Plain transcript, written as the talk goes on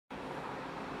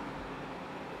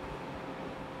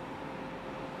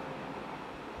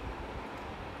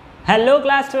Hello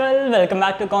class 12, welcome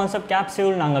back to Concept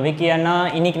Capsule. நாங்க விக்கி அண்ணா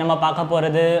இன்னைக்கு நம்ம பார்க்க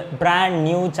போறது brand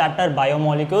new chapter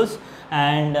biomolecules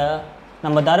and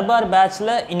நம்ம தர்பார்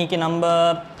பேட்ச்ல இன்னைக்கு நம்ம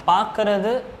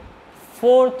பார்க்கிறது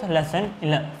 4th lesson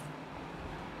இல்ல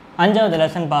 5வது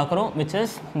lesson பார்க்கறோம் which is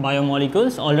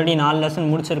biomolecules. Already 4 lesson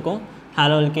முடிச்சிருக்கோம்.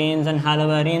 Haloalkanes and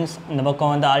haloarenes, இந்த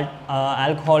பக்கம் வந்து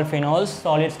alcohol phenols,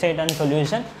 solid state and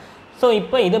solution. So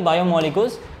இப்போ இது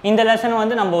biomolecules. இந்த lesson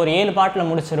வந்து நம்ம ஒரு 7 பார்ட்ல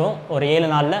முடிச்சிரோம். ஒரு 7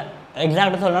 நாள்ல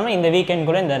எக்ஸாக்ட்டா சொல்லணும்னா இந்த வீக்கெண்ட்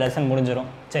கூட இந்த lesson முடிஞ்சிரும்.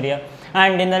 சரியா?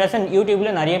 And இந்த lesson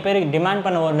YouTubeல நிறைய பேர் டிமாண்ட்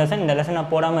பண்ண ஒரு lesson. இந்த lesson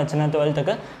நான் போடாம வச்சேன் 12th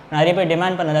க்கு. நிறைய பேர்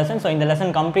டிமாண்ட் பண்ண lesson. So இந்த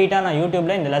lesson கம்ப்ளீட்டா நான்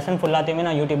YouTubeல இந்த lesson ஃபுல்லாத்தையுமே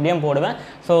நான் YouTubeலயும் போடுவேன்.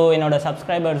 So என்னோட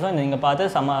சப்ஸ்கிரைபர்ஸும் நீங்க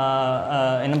பார்த்து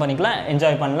என்ன பண்ணிக்கலாம்,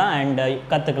 என்ஜாய் பண்ணலாம் and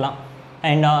கத்துக்கலாம்.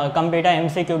 And கம்ப்ளீட்டாக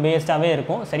MCQ பேஸ்டாகவே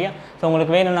இருக்கும். சரியா? ஸோ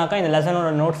உங்களுக்கு வேணும்னாக்கா இந்த லெசனோட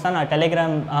நோட்ஸ் தான் நான்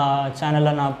டெலிகிராம்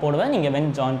சேனலில் நான் போடுவேன், நீங்கள்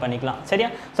வந்து ஜாயின் பண்ணிக்கலாம். சரியா?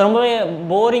 ஸோ ரொம்பவே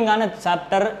போரிங்கான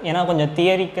சாப்டர், ஏன்னா கொஞ்சம்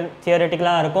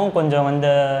தியரிட்டிக்கலாக இருக்கும், கொஞ்சம்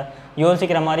வந்து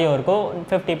யோசிக்கிற மாதிரியும் இருக்கும்.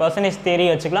 50% தியரி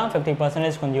வச்சுக்கலாம்,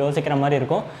 50% கொஞ்சம் யோசிக்கிற மாதிரி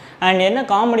இருக்கும். அண்ட் என்ன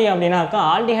காமெடி அப்படின்னாக்கா,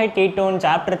 ஆல்டிஹைட் கீட்டோன்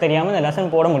சாப்டர் தெரியாமல் இந்த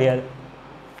லெசன் போட முடியாது.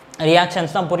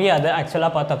 ரியாக்ஷன்ஸ் தான் புரியாது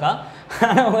ஆக்சுவலாக பார்த்தாக்கா.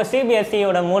 ஆனால் உங்கள்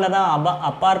சிபிஎஸ்சியோட மூளை தான்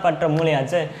அப்பாற்பட்ட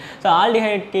மூளையாச்சு. ஸோ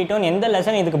ஆல்டிஹைட் கீட்டோன் எந்த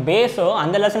லெசன் இதுக்கு பேஸோ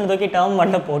அந்த லெசன் தூக்கி டேர்ம்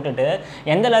மட்டும் போட்டுட்டு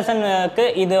எந்த லெசனுக்கு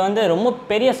இது வந்து ரொம்ப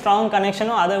பெரிய ஸ்ட்ராங்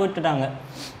கனெக்ஷனோ அதை விட்டுட்டாங்க.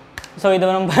 ஸோ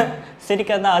இது ரொம்ப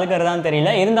சிரிக்கிறதா அழுக்கிறதான்னு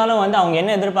தெரியல, இருந்தாலும் வந்து அவங்க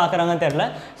என்ன எதிர்பார்க்குறாங்கன்னு தெரியல.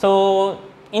 ஸோ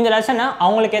இந்த லெசனை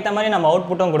அவங்களுக்கு ஏற்ற மாதிரி நம்ம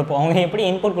அவுட்புட்டும் கொடுப்போம். அவங்க எப்படி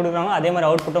இன்புட் கொடுக்குறாங்களோ அதே மாதிரி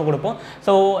அவுட்புட்டும் கொடுப்போம்.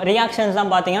 ஸோ ரியாக்ஷன்ஸ்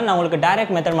தான் பார்த்தீங்கன்னா நான் உங்களுக்கு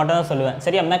டைரக்ட் மெத்தட் மட்டும் தான் சொல்லுவேன்.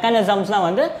 சரியா? மெக்கானிசம்ஸ்லாம்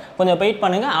வந்து கொஞ்சம் வெயிட்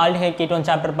பண்ணுங்கள். ஆல்டிஹைட் கீட்டோன்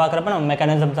சாப்டர் பார்க்குறப்ப நம்ம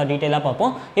மெக்கானிசம்ஸாக டீட்டெயிலாக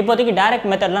பார்ப்போம். இப்போதைக்கு டைரக்ட்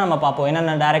மெத்தட்லாம் நம்ம பார்ப்போம்.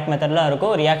 என்னென்ன டைரக்ட் மெத்தட்லாம்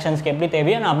இருக்கோ, ரியாக்ஷன்ஸ்க்கு எப்படி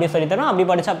தேவையோ நான் அப்படி சொல்லித்தரோம், அப்படி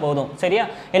படித்தா போதும். சரியா?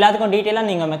 எல்லாத்துக்கும் டீட்டெயிலாக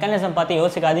நீங்கள் மெக்கானிசம் பார்த்து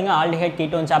யோசிக்காதீங்க. ஆல்டிஹைட்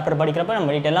கீட்டோன் சாப்டர் படிக்கிறப்ப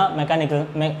நம்ம டீட்டெயிலாக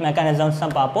மெக்கானிசம்ஸ்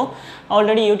தான் பார்ப்போம்.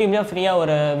 ஆல்ரெடி யூடியூப்லேயும் ஃப்ரீயாக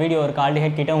ஒரு வீடியோ இருக்குது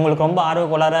ஆல்டிஹைட் கீட்டோன். உங்களுக்கு ரொம்ப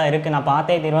ஆர்வக்கோளாறாக இருக்குது, நான்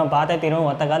பார்த்தே தீர்வும்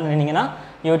ஒத்த காலம் நின்னீங்கன்னா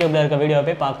யூடியூப்ல இருக்க வீடியோ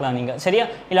போய் பார்க்கலாம் நீங்கள். சரியா?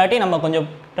 இல்லாட்டி நம்ம கொஞ்சம்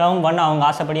டேர்ம் 1 அவங்க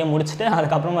ஆசைப்படியே முடிச்சுட்டு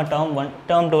அதுக்கப்புறமா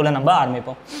டேர்ம் 2ல நம்ம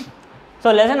ஆரம்பிப்போம்.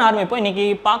 ஸோ லெசன் ஆரம்பிப்போம். இன்னைக்கு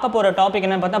பார்க்க போகிற டாபிக்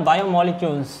என்னன்னு பார்த்தா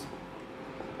பயோமாலிக்யூல்ஸ்.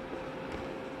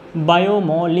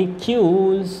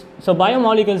 ஸோ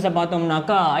பயோமாலிக்யூல்ஸை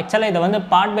பார்த்தோம்னாக்கா ஆக்சுவலாக இதை வந்து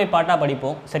பார்ட் பை பார்ட்டாக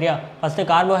படிப்போம். சரியா? ஃபஸ்ட்டு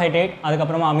கார்போஹைட்ரேட்,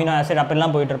 அதுக்கப்புறமா அமினோ ஆசிட்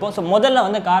அப்படிலாம் போயிட்டுருப்போம். ஸோ முதல்ல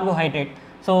வந்து கார்போஹைட்ரேட்.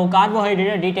 ஸோ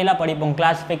கார்போஹைட்ரேட்டை டீட்டெயிலாக படிப்போம்.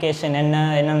 கிளாஸிஃபிகேஷன்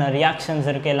என்னென்ன ரியாக்ஷன்ஸ்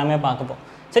இருக்குது எல்லாமே பார்க்கப்போம்.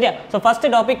 சரியா? So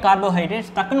first topic carbohydrates.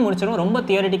 டக்குன்னு முடிச்சிடும். ரொம்ப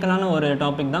தியரிட்டிக்கலான ஒரு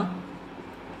டாபிக் தான்,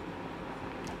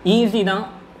 ஈஸி தான்.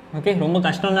 ஓகே, ரொம்ப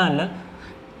கஷ்டம்லாம் இல்லை,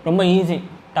 ரொம்ப ஈஸி.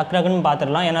 டக்குன்னு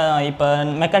பார்த்துடலாம். ஏன்னா இப்போ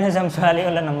மெக்கானிசம்ஸ்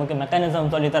வேலையும் இல்லை, நமக்கு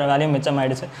மெக்கானிசம் சொல்லித்தர வேலையும்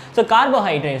மிச்சமாகிடுச்சு. ஸோ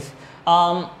கார்போஹைட்ரேட்ஸ்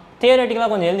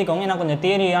தியரிட்டிக்கலாக கொஞ்சம் எழுதிக்கோங்க, ஏன்னா கொஞ்சம்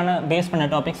தியரியான பேஸ்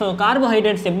பண்ண டாபிக். ஸோ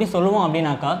கார்போஹைட்ரேட்ஸ் எப்படி சொல்லுவோம்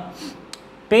அப்படின்னாக்கா,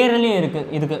 பேர்லேயே இருக்குது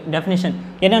இதுக்கு டெஃபினிஷன்.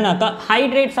 என்னன்னாக்கா,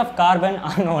 hydrates of carbon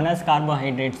are known as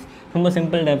carbohydrates. ரொம்ப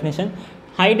simple definition.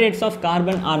 Hydrates of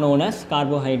carbon are known as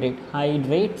carbohydrate.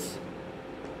 Hydrates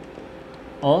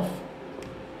of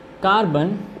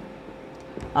carbon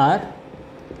R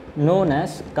known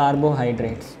as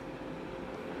carbohydrates.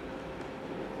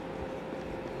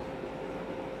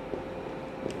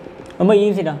 ரொம்ப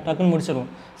ஈஸிடா, டக்குன்னு முடிச்சிடுவோம்.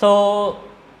 ஸோ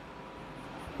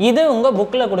இது உங்கள்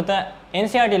புக்கில் கொடுத்த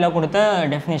என்சிஆர்டியில் கொடுத்த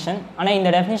டெஃபினிஷன். ஆனால் இந்த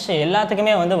டெஃபினிஷன்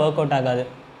எல்லாத்துக்குமே வந்து ஒர்க் அவுட் ஆகாது.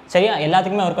 சரியா?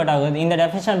 எல்லாத்துக்குமே ஒர்க் அவுட் ஆகுது. இந்த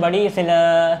டெஃபினிஷன் படி சில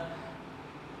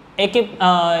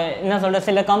என்ன சொல்கிற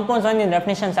சில கம்பவுண்ட்ஸ் வந்து இந்த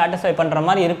டெஃபினிஷன் சாட்டிஸ்ஃபை பண்ணுற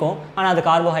மாதிரி இருக்கும், ஆனால் அது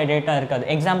கார்போஹைட்ரேட்டாக இருக்காது.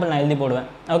 எக்ஸாம்பிள் நான் எழுதி போடுவேன்.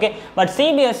 Okay, but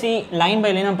CBSE line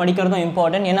by லைனாக படிக்கிறதும்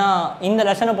இம்பார்ட்டன்ட். ஏன்னா இந்த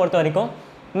லெசனை பொறுத்த வரைக்கும்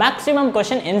மேக்ஸிமம்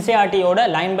கொஷின் என்சிஆர்டியோட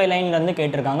லைன் பை லைன்லேருந்து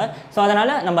கேட்டிருக்காங்க. ஸோ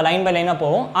அதனால் நம்ம லைன் பை லைனாக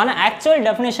போவோம். ஆனால் ஆக்சுவல்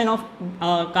டெஃபினேஷன் ஆஃப்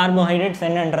கார்போஹைட்ரேட்ஸ்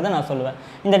என்னன்றதை நான் சொல்லுவேன்.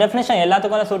 இந்த டெஃபினேஷன்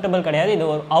எல்லாத்துக்கும் சூட்டபிள் கிடையாது. இது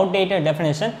ஒரு அவுடேட்டட்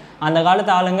டெஃபினேஷன். அந்த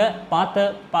காலத்து ஆளுங்க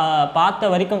பார்த்த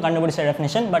வரைக்கும் கண்டுபிடிச்ச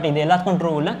டெஃபினேஷன். பட் இது எல்லாத்துக்கும்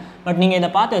ட்ரூ இல்லை. பட் நீங்கள்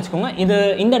இதை பார்த்து வச்சுக்கோங்க.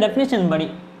 இந்த டெஃபினேஷன் படி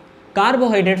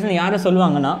கார்போஹைட்ரேட்ஸ்னு யாரை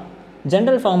சொல்லுவாங்கன்னா,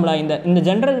 ஜென்ரல் ஃபார்முலா, இந்த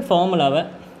ஜென்ரல் ஃபார்முலாவை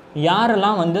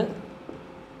யாரெல்லாம் வந்து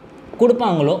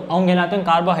கொடுப்பாங்களோ அவங்க எல்லாத்தையும்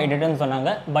கார்போஹைட்ரேட்னு சொன்னாங்க.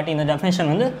 பட் இந்த டெஃபினேஷன்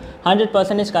வந்து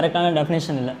 100% கரெக்டான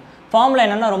டெஃபினேஷன் இல்லை. ஃபார்முலா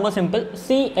என்னென்னா ரொம்ப சிம்பிள்,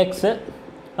 CX.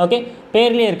 ஓகே,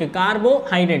 பேர்லேயே இருக்குது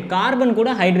கார்போஹைட்ரேட். கார்பன் கூட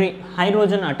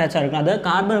ஹைட்ரோஜன் அட்டாச்சாக இருக்கும், அதாவது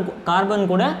கார்பன்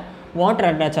கூட வாட்டர்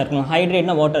அட்டாச்சாக இருக்கணும்.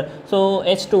 ஹைட்ரேட்னா வாட்டர், ஸோ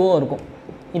H2O இருக்கும்.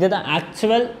 இதுதான்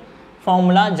actual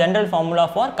formula, general formula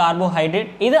for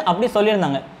carbohydrate. இது அப்படி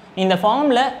சொல்லியிருந்தாங்க. இந்த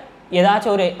ஃபார்மில்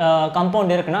ஏதாச்சும் ஒரு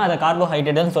கம்பவுண்ட் இருக்குன்னா அதை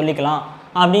கார்போஹைட்ரேட்னு சொல்லிக்கலாம்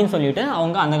அப்படின்னு சொல்லிட்டு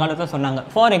அவங்க அந்த காலத்தில் சொன்னாங்க.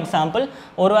 ஃபார் எக்ஸாம்பிள்,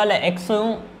 ஒருவேளை எக்ஸும்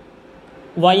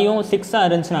ஒய்யும் 6ஆக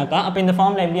இருந்துச்சுனாக்கா அப்போ இந்த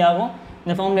ஃபார்மில் எப்படி ஆகும்?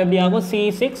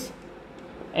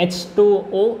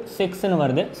 C6H2O6ன்னு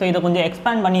வருது. ஸோ இதை கொஞ்சம்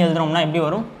எக்ஸ்பேண்ட் பண்ணி எழுதுறோம்னா எப்படி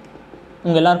வரும்?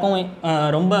 உங்கள் எல்லாருக்கும்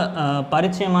ரொம்ப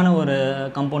பரிச்சயமான ஒரு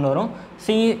கம்பவுண்ட் வரும்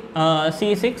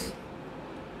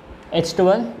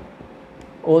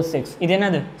C6H12O6. இது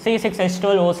என்னது?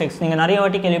 C6H12O6. நீங்கள் நிறைய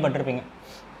வாட்டி கேள்விப்பட்டிருப்பீங்க.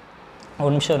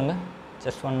 ஒரு நிமிஷம் இருங்க,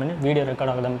 ஜஸ்ட் 1 minute, வீடியோ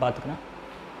ரெக்கார்ட் ஆகுதுன்னு பார்த்துக்கிறேன்.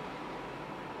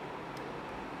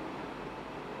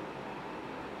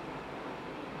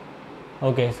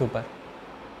 Okay, super.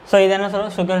 ஸோ இது என்ன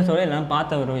சொல்கிறோம், சுகர்ஸோட எல்லாம்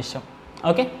பார்த்த ஒரு விஷயம்.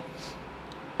 ஓகே,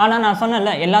 ஆனால் நான்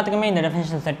சொன்னேன்ல எல்லாத்துக்குமே இந்த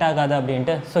டெஃபினேஷன் செட் ஆகாது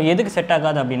அப்படின்ட்டு. ஸோ எதுக்கு செட்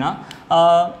ஆகாது அப்படின்னா,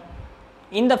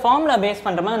 இந்த ஃபார்முலா பேஸ்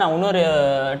பண்ணுற மாதிரி நான் இன்னொரு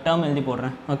டேர்ம் எழுதி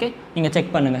போடுறேன். ஓகே, நீங்கள்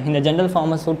செக் பண்ணுங்கள். இந்த ஜென்ரல்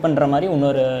ஃபார்மை சூட் பண்ணுற மாதிரி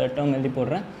இன்னொரு டேர்ம் எழுதி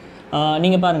போடுறேன்.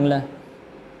 நீங்கள் பாருங்களேன்,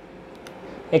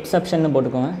 எக்ஸப்ஷன்னு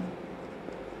போட்டுக்கோங்க.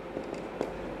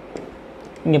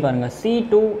 இங்கே பாருங்கள்,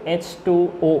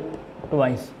 C2H2O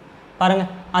twice. பாருங்கள்,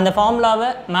 அந்த ஃபார்முலாவை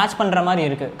மேட்ச் பண்ணுற மாதிரி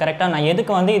இருக்குது. கரெக்டாக நான்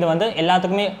எதுக்கு வந்து இது வந்து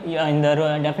எல்லாத்துக்குமே இந்த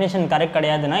டெஃபினேஷன் கரெக்ட்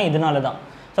கிடையாதுன்னா இதனால தான்.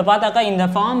 ஸோ பார்த்தாக்கா இந்த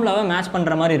ஃபார்முலாவை மேட்ச்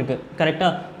பண்ணுற மாதிரி இருக்குது.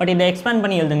 கரெக்டாக. பட் இதை எக்ஸ்பேண்ட்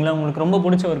பண்ணி எழுதுங்களேன், உங்களுக்கு ரொம்ப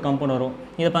பிடிச்ச ஒரு கம்பவுண்ட் வரும்.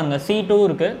 இதை பாருங்கள், C2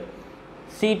 இருக்குது,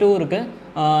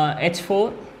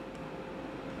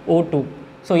 H4O2.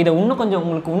 ஸோ இதை இன்னும் கொஞ்சம்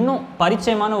உங்களுக்கு இன்னும்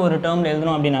பரிச்சயமான ஒரு டேர்மில்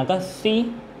எழுதணும் அப்படின்னாக்கா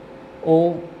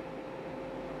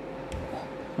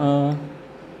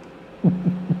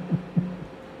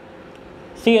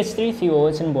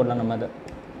CH3COHன்னு போடலாம் நம்ம. அது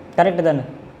கரெக்டு தானே?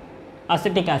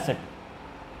 அசிட்டிக்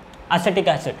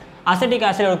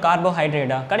ஆசிட் ஒரு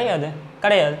கார்போஹைட்ரேட்டா? கிடையாது.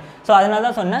 ஸோ அதனால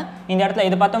தான் சொன்னேன், இந்த இடத்துல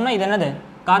இது பார்த்தோம்னா இது என்னது?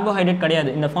 கார்போஹைட்ரேட் கிடையாது.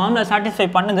 இந்த ஃபார்முலா சாட்டிஸ்ஃபை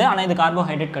பண்ணுது, ஆனால் இது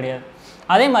கார்போஹைட்ரேட் கிடையாது.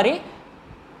 அதே மாதிரி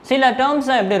சில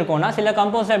டேர்ம்ஸ் எப்படி இருக்கும்னா, சில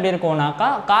கம்போஸ் எப்படி இருக்கும்னாக்கா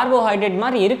கார்போஹைட்ரேட்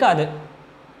மாதிரி இருக்காது.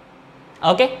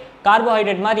 ஓகே,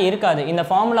 கார்போஹைட்ரேட் மாதிரி இருக்காது. இந்த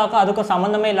ஃபார்முலாவுக்கும் அதுக்கும்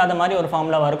சம்மந்தமே இல்லாத மாதிரி ஒரு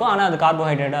ஃபார்முலாவாக இருக்கும், ஆனால் அது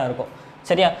கார்போஹைட்ரேட்டாக இருக்கும்.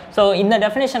 சரியா? ஸோ இந்த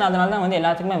டெஃபினேஷன் அதனால தான் வந்து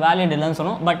எல்லாத்துக்குமே வேலிட் இல்லைன்னு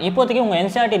சொல்லுவோம். பட் இப்போதைக்கு உங்கள்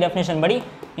NCERT டெஃபினேஷன் படி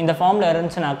இந்த ஃபார்மில்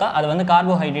இருந்துச்சுனாக்கா அது வந்து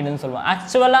கார்போஹைட்ரேட்னு சொல்லுவோம்.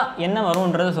 ஆக்சுவலாக என்ன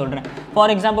வரும்ன்றதை சொல்கிறேன்.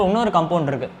 ஃபார் எக்ஸாம்பிள் இன்னொரு கம்பவுண்ட்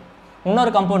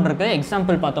இருக்குது.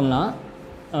 எக்ஸாம்பிள் பார்த்தோம்னா,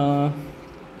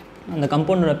 அந்த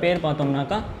கம்பவுண்டோட பேர்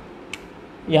பார்த்தோம்னாக்கா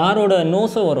யாரோட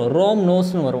நோஸும் வரும், ரோம்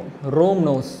நோஸ்னு வரும். ரோம்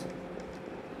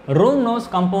நோஸ்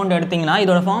கம்பவுண்ட் எடுத்திங்கன்னா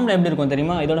இதோட ஃபார்மில் எப்படி இருக்கும்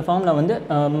தெரியுமா? இதோட ஃபார்மில் வந்து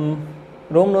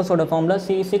ரோம் நோஸோட ஃபார்மில்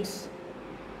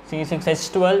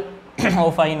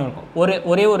C6H12O5ன்னு இருக்கும்.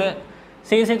 ஒரே ஒரு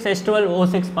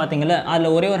C6H12O6 பார்த்தீங்களா,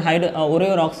 அதில் ஒரே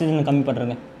ஒரு ஆக்சிஜன் கம்மி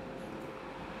பண்ணுறங்க,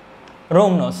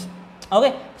 ரோம் நோஸ். ஓகே,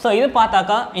 ஸோ இது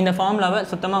பார்த்தாக்கா இந்த ஃபார்முலாவை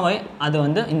சுத்தமாக அது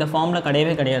வந்து இந்த ஃபார்முலா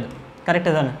கிடையாது.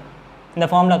 கரெக்டு தானே? இந்த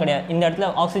ஃபார்முலா கிடையாது. இந்த இடத்துல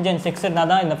ஆக்சிஜன் 6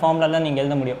 இருந்தால் தான் இந்த ஃபார்முலாவில் நீங்கள்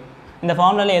எழுத முடியும். இந்த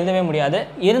ஃபார்முலாவில் எழுதவே முடியாது.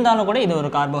 இருந்தாலும் கூட இது ஒரு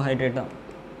கார்போஹைட்ரேட் தான்.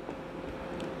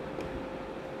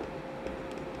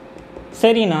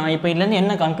 சரி, நான் இப்போ இதுலேருந்து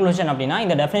என்ன கன்க்ளூஷன் அப்படின்னா,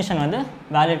 இந்த டெஃபினேஷன் வந்து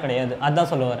வேலிட் கிடையாது, அதுதான்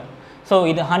சொல்ல வரேன். ஸோ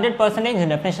இது 100% இந்த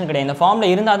டெஃபினேஷன் கிடையாது. இந்த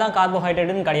ஃபார்மில் இருந்தால் தான்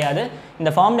கார்போஹைட்ரேட்னு கிடையாது. இந்த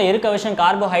ஃபார்மில் இருக்க விஷயம்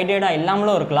கார்போஹைட்ரேட்டாக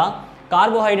இல்லாமலும் இருக்கலாம்,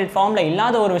 கார்போஹைட்ரேட் ஃபார்மில்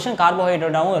இல்லாத ஒரு விஷயம்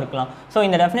கார்போஹைட்ரேட்டாகவும் இருக்கலாம். ஸோ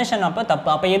இந்த டெஃபினேஷன் அப்போ தப்பு.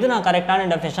 அப்போ எது நான் கரெக்டான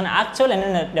டெஃபினேஷன்? ஆக்சுவல்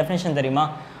என்ன டெஃபினேஷன் தெரியுமா?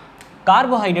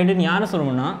 கார்போஹைட்ரேட்னு யாரை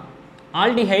சொல்லணும்னா,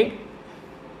 ஆல்டிஹைட்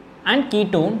அண்ட்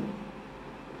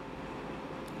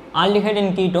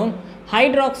கீட்டோன்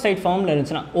ஹைட்ராக்சைட் ஃபார்மில்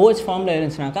இருந்துச்சுன்னா, OH ஃபார்மில்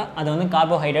இருந்துச்சுனாக்கா அது வந்து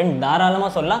கார்போஹைட்ரேட்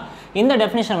தாராளமாக சொல்லலாம். இந்த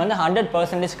டெஃபினேஷன் வந்து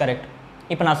 100% கரெக்ட்.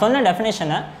 இப்போ நான் சொன்ன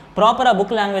டெஃபினேஷனை ப்ராப்பராக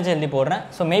புக் லாங்குவேஜ் எழுதி போடுறேன்.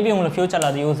 ஸோ மேபி உங்களுக்கு ஃபியூச்சரில்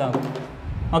அது யூஸ் ஆகும்.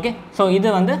 ஓகே, ஸோ இது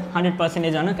வந்து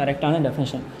 100% கரெக்டான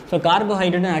டெஃபினேஷன். ஸோ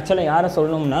கார்போஹைட்ரேட்னு ஆக்சுவலாக யாரை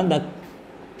சொல்லணும்னா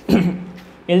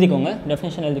எழுதிக்கோங்க,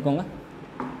 டெஃபினேஷன் எழுதிக்கோங்க.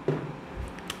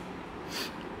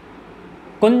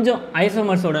 கொஞ்சம்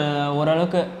ஐசோமர்ஸோட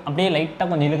ஓரளவுக்கு அப்படியே லைட்டாக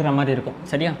கொஞ்சம் இழுக்கிற மாதிரி இருக்கும்.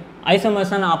 சரியா?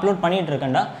 ஐசோமர்ஸ் தான் நான் அப்லோட் பண்ணிகிட்டு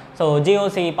இருக்கேன்டா. ஸோ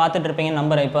GOC பார்த்துட்டு இருப்பீங்க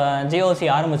நம்பர். இப்போ GOC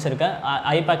ஆரம்பிச்சிருக்கேன்.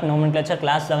 I-PAC நோமென்க்ளேச்சர்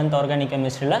class 11th organic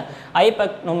கெமிஸ்ட்ரியில்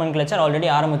I-PAC நோமென்க்ளேச்சர் already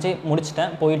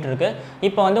முடிச்சிட்டேன், போயிட்டுருக்கு.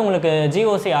 இப்போ வந்து உங்களுக்கு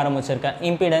GOC ஆரம்பிச்சிருக்கேன்.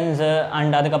 இம்பிடன்ஸு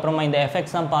அண்ட் அதுக்கப்புறமா இந்த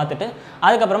எஃபெக்ட்ஸ் தான் பார்த்துட்டு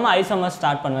அதுக்கப்புறமா ஐசோமர்ஸ்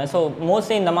ஸ்டார்ட் பண்ணுவேன். ஸோ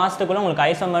மோஸ்ட்லி இந்த மாதத்துக்குள்ளே உங்களுக்கு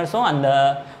ஐசோமர்ஸும் அந்த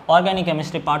ஆர்கானிக்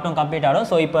கெமிஸ்ட்ரி பார்ட்டும் கம்ப்ளீட் ஆகிடும்.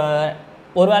 ஸோ இப்போ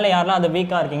ஒருவேளை யாரெல்லாம் அது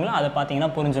வீக்காக இருக்கீங்களோ அதை பார்த்தீங்கன்னா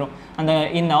புரிஞ்சிடும்.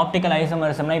 இந்த ஆப்டிக்கல்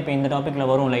ஐசோமரிசம்லாம் இப்போ இந்த டாப்பிக்கில்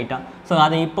வரும் லைட்டாக. ஸோ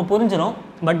அதை இப்போ புரிஞ்சிடும்.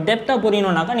 பட் டெப்த்தாக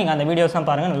புரியணுன்னாக்கா நீங்கள் அந்த வீடியோஸ்லாம்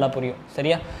பாருங்கள், நல்லா புரியும்.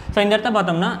 சரியா? ஸோ இந்த இடத்த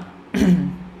பார்த்தோம்னா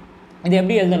இது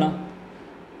எப்படி எழுதலாம்?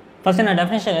 ஃபஸ்ட்டு நான்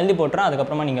டெஃபினேஷன் எழுதி போட்டுறேன்,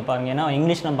 அதுக்கப்புறமா நீங்கள் பாருங்கள். ஏன்னா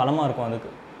இங்கிலீஷ்லாம் பலமாக இருக்கும் அதுக்கு.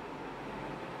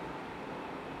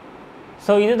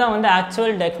 ஸோ இதுதான் வந்து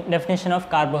ஆக்சுவல் டெஃபினேஷன்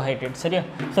ஆஃப் கார்போஹைட்ரேட். சரியா?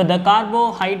 So the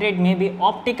carbohydrate may be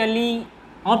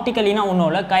ஆப்டிக்கலினா ஒன்றும்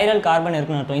இல்லை, கைரல் கார்பன்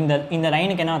இருக்குன்னு அர்த்தம். இந்த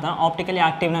லைனுக்கு என்ன அர்த்தம்? ஆப்டிக்கலி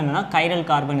ஆக்டிவ்னா என்னென்னா கைரல்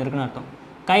கார்பன் இருக்குன்னு அர்த்தம்.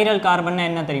 கைரல் கார்பன்னா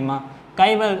என்ன தெரியுமா?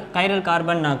 கைரல்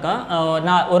கார்பன்னாக்கா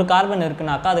ஒரு கார்பன்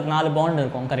இருக்குனாக்கா அதுக்கு 4 பாண்ட்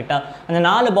இருக்கும். கரெக்டாக? அந்த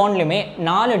 4 பாண்ட்லையுமே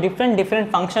 4 டிஃப்ரெண்ட்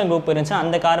ஃபங்க்ஷன் குரூப் இருந்துச்சுன்னா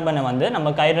அந்த கார்பனை வந்து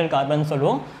நம்ம கைரல் கார்பன்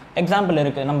சொல்லுவோம். எக்ஸாம்பிள்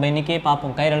இருக்குது, நம்ம இன்றைக்கே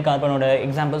பார்ப்போம். கைரல் கார்பனோட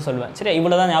எக்ஸாம்பிள் சொல்லுவேன். சரி,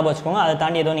 இவ்வளோ தான் ஞாபகம் வச்சுக்கோங்க. அதை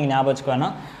தாண்டி எதுவும் நீங்கள் ஞாபகம் வச்சுக்க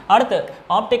வேணாம். அடுத்து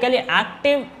optically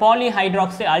active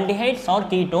polyhydroxy aldehydes R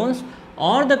ketones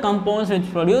R the compounds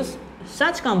which produce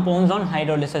such compounds on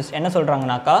hydrolysis. என்ன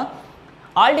சொல்கிறாங்கனாக்கா,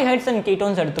 ஆல்டிஹைட்ஸ் அண்ட்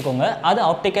கீட்டோன்ஸ் எடுத்துக்கோங்க, அது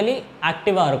ஆப்டிக்கலி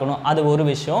ஆக்டிவாக இருக்கணும், அது ஒரு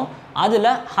விஷயம்.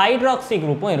 அதில் ஹைட்ராக்சி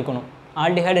குரூப்பும் இருக்கணும்.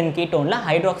 ஆல்டிஹைட் அண்ட் கீட்டோனில்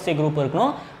ஹைட்ராக்சி குரூப்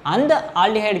இருக்கணும். அந்த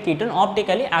ஆல்டிஹைடு கீட்டோன்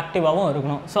ஆப்டிக்கலி ஆக்டிவாகவும்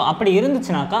இருக்கணும். ஸோ அப்படி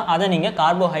இருந்துச்சுனாக்கா அதை நீங்கள்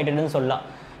கார்போஹைட்ரேட்னு சொல்லலாம்.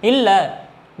 இல்லை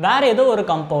வேறு ஏதோ ஒரு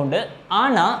கம்பவுண்டு,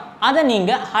 ஆனால் அதை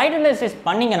நீங்கள் ஹைட்ரோலைசிஸ்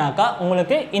பண்ணிங்கனாக்கா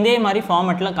உங்களுக்கு இதே மாதிரி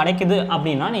ஃபார்மேட்டில் கிடைக்குது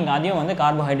அப்படின்னா நீங்கள் அதையும் வந்து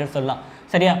கார்போஹைட்ரேட் சொல்லலாம்.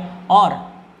 சரியா? R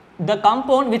the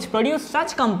compound which produce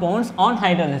such compounds on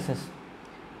hydrolysis.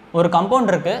 ஒரு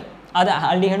கம்பவுண்ட் இருக்குது, அது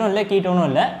ஆல்டிஹைடும் இல்லை கீட்டோனும்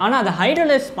இல்லை, ஆனால் அதை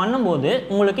ஹைட்ரோலைஸ் பண்ணும்போது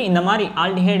உங்களுக்கு இந்த மாதிரி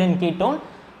ஆல்டிஹைட் அண்ட் கீட்டோன்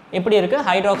எப்படி இருக்குது,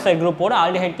 ஹைட்ராக்சைடு குரூப்போட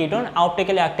ஆல்டிஹைட் கீட்டோன்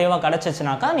ஆப்டிக்கலி ஆக்டிவாக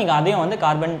கிடச்சிச்சுனாக்கா நீங்கள் அதையும் வந்து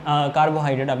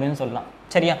கார்போஹைட்ரேட் அப்படின்னு சொல்லலாம்.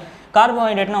 சரியா?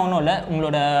 கார்போஹைட்ரேட்னா ஒன்றும் இல்லை,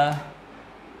 உங்களோட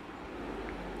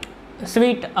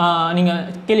ஸ்வீட் நீங்கள்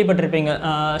கேள்விப்பட்டிருப்பீங்க,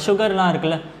 சுகர்லாம்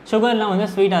இருக்குல்ல, சுகர்லாம்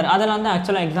வந்து ஸ்வீட்டாக இருக்குது, அதெல்லாம் வந்து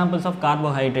ஆக்சுவலாக examples of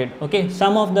carbohydrate. Okay,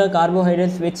 some of the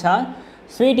carbohydrates which are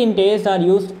sweet in taste are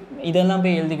used. இதெல்லாம்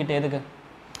போய் எழுதிக்கிட்டு எதுக்கு?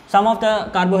 Some of the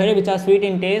carbohydrates which are sweet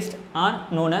in taste are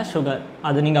known as sugar.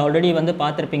 அது நீங்கள் ஆல்ரெடி வந்து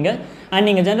பார்த்துருப்பீங்க. அண்ட்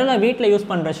நீங்கள் ஜென்ரலாக வீட்டில் யூஸ்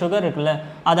பண்ணுற சுகர் இருக்குல்ல,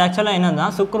 அது ஆக்சுவலாக என்னன்னா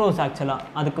சுக்ரோஸ். ஆக்சுவலாக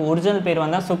அதுக்கு ஒரிஜினல் பேர்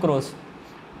வந்தால் சுக்ரோஸ்.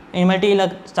 இனிமேல் டீயில்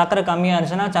சக்கரை கம்மியாக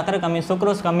இருந்துச்சுன்னா சக்கரை கம்மி,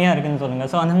 சுக்ரோஸ் கம்மியாக இருக்குதுன்னு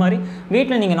சொல்லுங்கள். ஸோ அந்த மாதிரி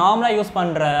வீட்டில் நீங்கள் நார்மலாக யூஸ்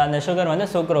பண்ணுற அந்த சுகர் வந்து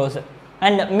சுக்ரோஸ்.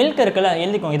 அண்ட் மில்க் இருக்குல்ல,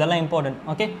 எழுதிக்கோங்க, இதெல்லாம் important.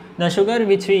 Okay, the sugar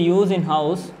which we use in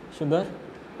house, sugar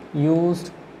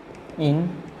used in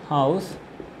house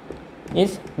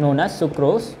is known as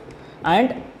sucrose.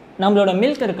 And நம்மளோட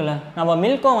மில்க் இருக்குல்ல, நம்ம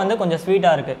மில்க்கும் வந்து கொஞ்சம்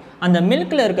ஸ்வீட்டாக இருக்குது. அந்த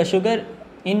மில்கில் இருக்க sugar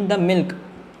in the milk,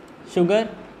 sugar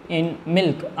in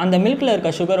milk, அந்த மில்கில்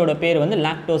இருக்க சுகரோட பேர் வந்து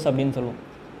லாக்டோஸ் அப்படின்னு சொல்லுவோம்.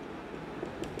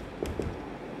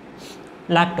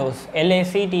 Lactose,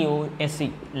 LACTOSE,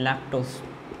 lactose.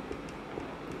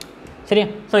 சரியா?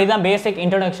 ஸோ இதுதான் பேசிக்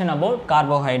இன்ட்ரடக்ஷன் அபவுட்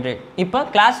கார்போஹைட்ரேட். இப்போ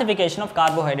கிளாஸிஃபிகேஷன் ஆஃப்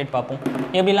கார்போஹைட்ரேட் பார்ப்போம்.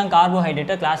 எப்படிலாம்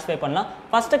கார்போஹைட்ரேட்டை கிளாஸிஃபை பண்ணலாம்.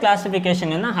 ஃபஸ்ட்டு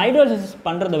கிளாஸிஃபிகேஷன் என்ன, ஹைட்ரோலிசிஸ்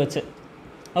பண்ணுறதை வச்சு.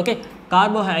 Okay,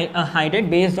 carbohydrate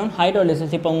based on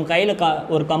hydrolysis. இப்போ உங்கள் கையில்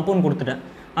ஒரு கம்பவுண்ட் கொடுத்துட்டேன்,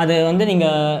 அது வந்து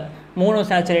நீங்கள்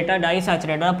மோனோசாச்சுரேட்டாக,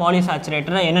 டைசாச்சுரேட்டாக,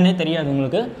 பாலிசாச்சுரேட்டராக என்னன்னே தெரியாது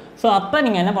உங்களுக்கு. ஸோ அப்போ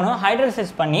நீங்கள் என்ன பண்ணுவோம்,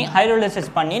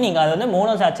 ஹைட்ரோலிசிஸ் பண்ணி நீங்கள் அதை வந்து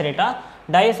மோனோசாச்சுரேட்டாக,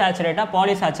 டைசாச்சுரேட்டாக,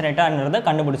 பாலிசாச்சுரேட்டான்றதை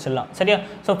கண்டுபிடிச்சிடலாம். சரியா?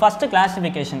 So first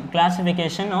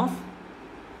classification of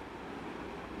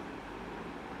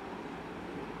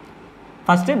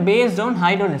first based on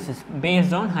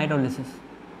hydrolysis.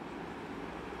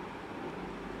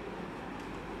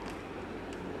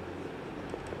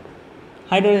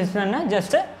 ஹைட்ரோலிசிஸ்னா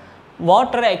just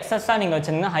வாட்டரை எக்ஸஸாக நீங்கள்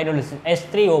வச்சுருந்தீங்கன்னா ஹைட்ரோலிசிஸ்,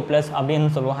 H3O+ அப்படின்னு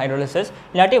சொல்லுவோம் ஹைட்ரோலிசிஸ்.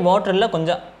 இல்லாட்டி வாட்டரில்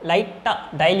கொஞ்சம் லைட்டாக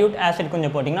டைல்யூட் ஆசிட்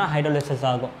கொஞ்சம் போட்டிங்கன்னா ஹைட்ரோலிசிஸ்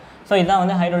ஆகும். ஸோ இதுதான்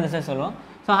வந்து ஹைட்ரோலிசிஸ் சொல்லுவோம்.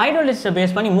 ஸோ ஹைட்ரோலிசிஸை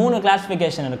பேஸ் பண்ணி 3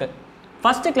 கிளாஸிஃபிகேஷன் இருக்குது.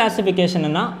 ஃபஸ்ட்டு கிளாஸிஃபிகேஷன்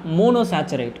என்ன,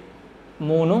 மோனோசாச்சுரேட்.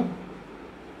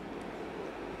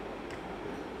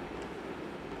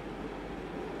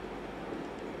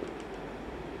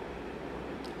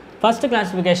 ஃபஸ்ட்டு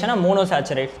கிளாஸிஃபிகேஷனாக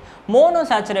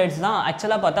மோனோசாச்சுரேட்ஸ் தான்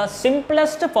ஆக்சுவலாக பார்த்தா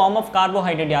சிம்பிளஸ்ட் ஃபார்ம் ஆஃப்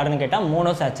கார்போஹைட்ரேட் யாருன்னு கேட்டால்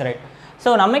மோனோசாச்சுரேட். ஸோ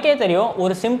நமக்கே தெரியும்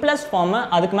ஒரு சிம்பிளஸ்ட் ஃபார்மை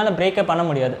அதுக்கு மேலே பிரேக்கப் பண்ண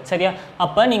முடியாது. சரியா?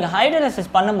 அப்போ நீங்கள் ஹைட்ரோலிசிஸ்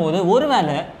பண்ணும்போது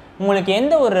ஒருவேளை உங்களுக்கு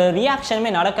எந்த ஒரு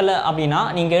ரியாக்ஷனுமே நடக்கலை அப்படின்னா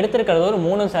நீங்கள் எடுத்துருக்கிறது ஒரு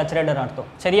மோனோசாச்சுரேட்டர் அர்த்தம்.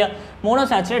 சரியா?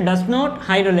 மோனோசாச்சுரேட் டஸ் நாட்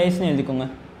ஹைட்ரோலைஸ்னு எழுதிக்கோங்க.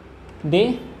 தே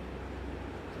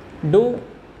டு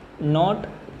நாட்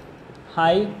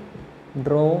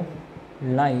ஹைட்ரோலைஸ்.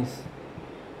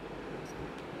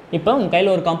 இப்போ உங்கள்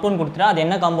கையில் ஒரு கம்பவுண்ட் கொடுத்துட்டா அது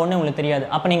என்ன கம்பவுண்ட்னு உங்களுக்கு தெரியாது.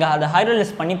 அப்போ நீங்கள் அதை ஹைட்ரோலைஸ்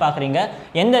பண்ணி பார்க்குறீங்க,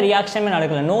 எந்த ரியாக்ஷனுமே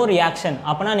நடக்கல, நோ ரியாக்ஷன்.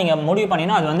 அப்போனா நீங்கள் முடிவு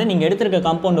பண்ணிங்கன்னா அது வந்து நீங்கள் எடுத்துருக்க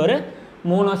கம்பவுண்ட் ஒரு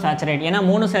மோனோசாச்சுரேட். ஏன்னா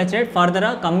மோனோசாச்சுரேட்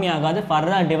ஃபர்தராக கம்மி ஆகாது,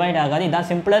 ஃபர்தராக டிவைட் ஆகாது. இதுதான்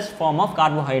சிம்பிளஸ்ட் ஃபார்ம் ஆஃப்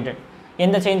கார்போஹைட்ரேட்.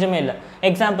 எந்த சேஞ்சுமே இல்லை.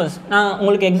 எக்ஸாம்பிள்ஸ் நான்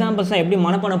உங்களுக்கு எக்ஸாம்பிள்ஸ்லாம் எப்படி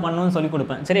மனப்பாடம் பண்ணணும்னு சொல்லி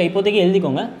கொடுப்பேன். சரி, இப்போதைக்கு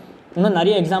எழுதிக்கோங்க. இன்னும்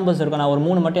நிறைய எக்ஸாம்பிள்ஸ் இருக்கும், நான் ஒரு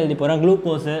 3 மட்டும் எழுதி போகிறேன்.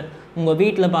 குளுக்கோஸு, உங்கள்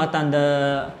வீட்டில் பார்த்த அந்த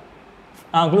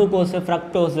குளுக்கோஸு,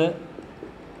 ஃப்ரக்டோஸு,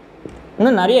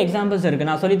 இன்னும் நிறைய எக்ஸாம்பிள்ஸ் இருக்குது.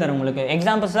 நான் சொல்லித்தரேன் உங்களுக்கு.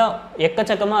 எக்ஸாம்பிள்ஸாக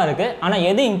எக்கச்சக்கமாக இருக்குது. ஆனால்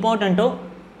எது இம்பார்ட்டண்ட்டோ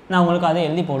நான் உங்களுக்கு அதை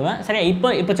எழுதி போடுவேன். சரியா?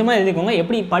 இப்போ சும்மா எழுதிக்கோங்க,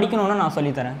 எப்படி படிக்கணும்னு நான்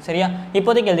சொல்லித்தரேன். சரியா?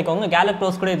 இப்போதைக்கு எழுதிக்கோங்க.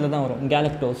 கேலக்டோஸ் கூட இதில் தான் வரும்.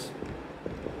 கேலக்டோஸ்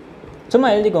சும்மா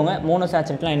எழுதிக்கோங்க,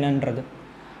 மோனோசாச்சுரேட்லாம் என்னன்றது.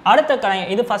 அடுத்த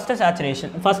இது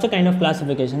first kind of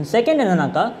classification. Second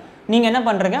என்னன்னாக்கா, நீங்கள் என்ன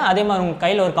பண்ணுறீங்க, அதே மாதிரி உங்கள்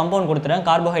கையில் ஒரு கம்பவுண்ட் கொடுத்துறேன்,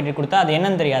 கார்போஹைட்ரேட் கொடுத்தா அது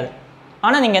என்னன்னு தெரியாது.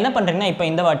 ஆனால் நீங்கள் என்ன பண்ணுறீங்கன்னா இப்போ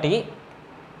இந்த வாட்டி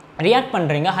ரியாக்ட்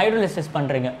பண்ணுறீங்க, ஹைட்ரோலிசிஸ்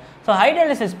பண்ணுறீங்க. ஸோ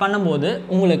ஹைட்ரோலிசிஸ் பண்ணும்போது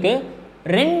உங்களுக்கு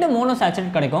 2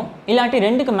 மோனோசாச்சுரேட் கிடைக்கும், இல்லாட்டி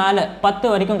 2க்கு மேலே 10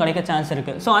 வரைக்கும் கிடைக்க சான்ஸ்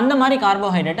இருக்குது. ஸோ அந்த மாதிரி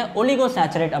கார்போஹைட்ரேட்டை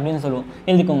ஒலிகோசாச்சுரேட் அப்படின்னு சொல்லுவோம்.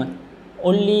 எழுதிக்கோங்க,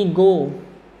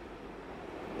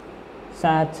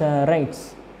 சாச்சுரேட்ஸ்.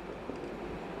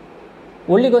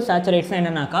 ஒலிகோசாச்சுரேட்ஸ்னால்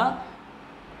என்னன்னாக்கா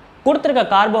கொடுத்துருக்க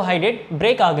கார்போஹைட்ரேட்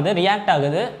பிரேக் ஆகுது, ரியாக்ட்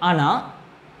ஆகுது, ஆனால்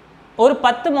ஒரு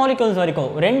 10 மாலிகூல்ஸ் வரைக்கும்,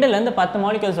 2லேருந்து 10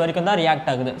 மாலிகூல்ஸ் வரைக்கும் தான் ரியாக்ட்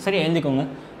ஆகுது. சரி, எழுதிக்கோங்க.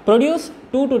 ப்ரொடியூஸ்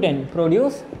 2 to 10,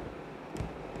 ப்ரொடியூஸ்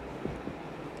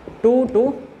 2 to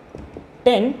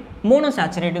 10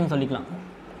 மோனோசாச்சுரேட்னு சொல்லிக்கலாம்.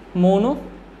 மோனோசாச்சுரேட்ஸ்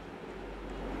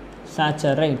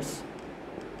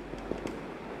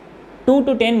 2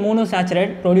 to 10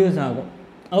 மோனோசாச்சுரேட் ப்ரொடியூஸ் ஆகும்.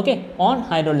 Okay, on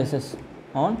hydrolysis,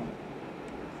 on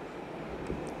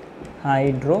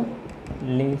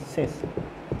hydrolysis.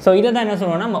 So இதை தான் என்ன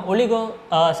சொல்லுவோம்னா நம்ம ஒலிகோ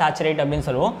சாச்சுரேட் அப்படின்னு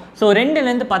சொல்லுவோம். ஸோ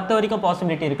 2லேருந்து 10 வரைக்கும்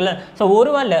பாசிபிலிட்டி இருக்குல்ல. ஸோ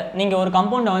ஒருவேளை நீங்கள் ஒரு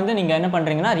கம்பவுண்டை வந்து நீங்கள் என்ன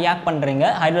பண்ணுறீங்கன்னா ரியாக்ட் பண்ணுறீங்க,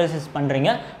 ஹைட்ரோலிசிஸ்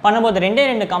பண்ணும்போது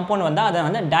 2 கம்பவுண்ட் வந்தால் அதை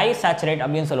வந்து டை சாச்சுரேட்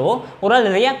அப்படின்னு சொல்லுவோம். ஒரு வேளை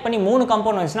ரியாக்ட் பண்ணி 3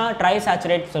 கம்பவுண்ட் வந்துச்சுன்னா ட்ரை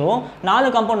சாச்சுரேட் சொல்லுவோம்.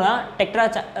 4 கம்பவுண்ட் தான்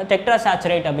டெக்ட்ரா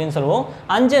சாச்சுரேட் அப்படின்னு சொல்லுவோம்.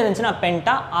 5 இருந்துச்சுன்னா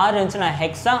பென்டா, 6 இருந்துச்சுன்னா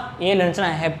ஹெக்ஸா, 7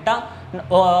 இருந்துச்சுன்னா ஹெப்டா,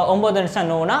 9 இருந்துச்சுன்னா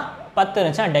நோனா, 10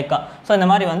 இருந்துச்சுன்னா டெக்கா. ஸோ இந்த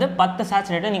மாதிரி வந்து 10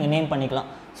 சேச்சுரேட்டை நீங்கள் நேம் பண்ணிக்கலாம்.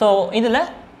 ஸோ இதில்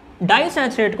டை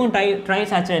சேச்சுரேட்டுக்கும் ட்ரை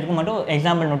சேச்சுரேட்டுக்கும் மட்டும்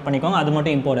எக்ஸாம்பிள் நோட் பண்ணிக்கோங்க, அது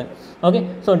மட்டும் இம்பார்ட்டன்ட். ஓகே,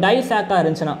 ஸோ டை சாக்காக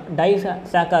இருந்துச்சுன்னா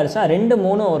 2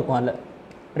 3 இருக்கும், அதில்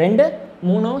 2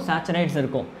 3 சேச்சுரேட்ஸ்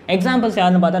இருக்கும். எக்ஸாம்பிள்ஸ்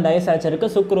யாருன்னு பார்த்தா டை சேச்சுரேட்டுக்கு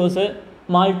சுக்ரோஸு,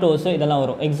 மால்டோஸு இதெல்லாம்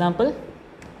வரும். Example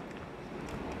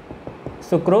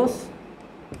sucrose,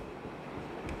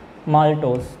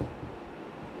 maltose.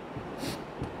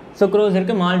 சுக்ரோஸ்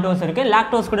இருக்குது, மால்டோஸ் இருக்குது,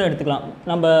 லாக்டோஸ் கூட எடுத்துக்கலாம்.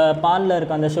 நம்ம பாலில்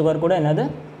இருக்க அந்த சுகர் கூட என்னது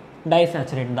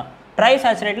டைசாச்சுரேட் தான். ட்ரை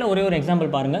சேச்சுரேட்டில் ஒரே ஒரு எக்ஸாம்பிள்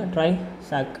பாருங்கள்.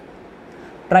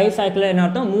 ட்ரை சாக்கில் என்ன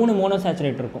அர்த்தம், 3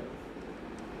 மோனோசாச்சுரேட் இருக்கும்,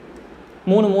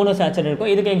 3 மோனோசாச்சுரேட்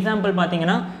இருக்கும். இதுக்கு எக்ஸாம்பிள்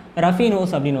பார்த்தீங்கன்னா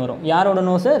ரஃபினோஸ் அப்படின்னு வரும். யாரோட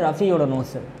நோஸு? ரஃபியோட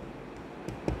நோஸு,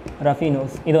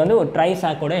 ரஃபினோஸ். இது வந்து ஒரு ட்ரை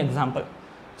சாக்கோட எக்ஸாம்பிள்.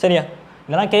 சரியா,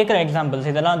 இதெல்லாம் கேட்குற எக்ஸாம்பிள்ஸ்,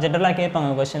 இதெல்லாம் ஜென்ரலாக கேட்பாங்க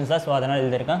கொஸ்டின்ஸ் தான். ஸோ அதனால்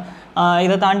எழுதியிருக்கேன்.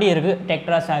 இதை தாண்டி இருக்குது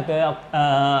டெக்ட்ரா சாக்கு,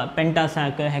 பென்டா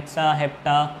சாக்கு, ஹெக்ஸா,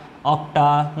 ஹெப்டா, ஆக்டா,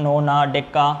 நோனா,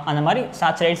 டெக்கா, அந்த மாதிரி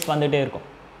சாச்சுரேட்ஸ் வந்துகிட்டே இருக்கும்.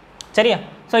 சரியா,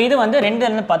 ஸோ இது வந்து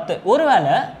 2லேருந்து 10.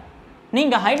 ஒருவேளை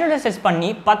நீங்கள் ஹைட்ரோலைசிஸ் பண்ணி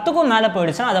 10க்கும் மேலே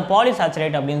போயிடுச்சுன்னா அதை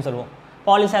பாலிசாச்சுரேட் அப்படின்னு சொல்லுவோம்.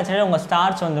 பாலிசாச்சுரேட் உங்கள்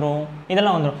ஸ்டார்ச் வந்துடும்,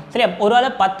 இதெல்லாம் வந்துடும். சரியா, ஒருவேளை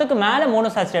 10க்கு மேலே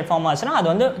மோனோசாச்சுரேட் ஃபார்ம் ஆச்சுன்னா அது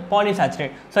வந்து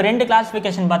பாலிசாச்சுரேட். ஸோ 2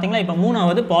 கிளாஸிஃபிகேஷன் பார்த்தீங்களா. இப்போ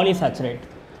 3வது பாலிசாச்சுரேட்.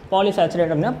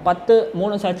 பாலிசாச்சுரேட் அப்படின்னா 10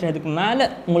 மோனோசாச்சுரேட்டுக்கு மேலே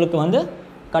உங்களுக்கு வந்து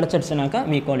கிடச்சிடுச்சுனாக்கா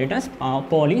we call it as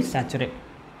polysaturate.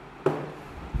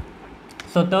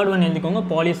 So 3rd one எழுதிக்கோங்க,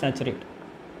 பாலிசாச்சுரேட்.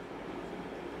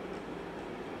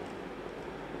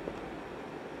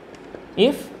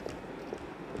 If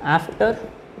after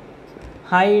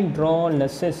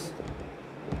hydrolysis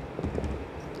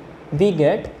we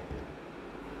get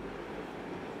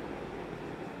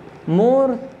more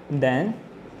than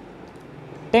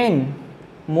 10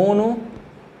 monosac,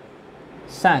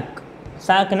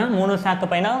 சாக்குனா மோனோசாக்கு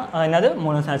பைனா என்னது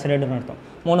மோனோசாச்சுரேட்னு அர்த்தம்,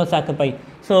 மோனோசாக்கு by.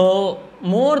 So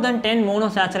more than 10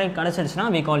 monosaccharide கிடச்சிருச்சுன்னா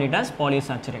we call it as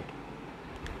polysaccharide.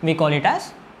 We call it as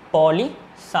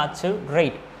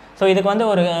polysaccharide. So இதுக்கு வந்து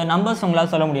ஒரு numbers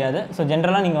உங்களால் சொல்ல முடியாது. So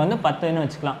ஜென்ரலாக நீங்கள் வந்து 10ன்னு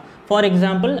வச்சுக்கலாம். ஃபார்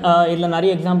எக்ஸாம்பிள் இதில் நிறைய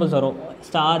எக்ஸாம்பிள்ஸ் வரும்.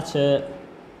 Starch,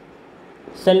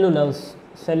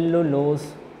 cellulose.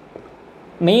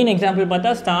 மெயின் எக்ஸாம்பிள்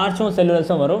பார்த்தா ஸ்டார்ச்சும்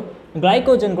செல்லுலோஸும் வரும்.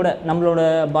 கிளைக்கோஜன் கூட நம்மளோட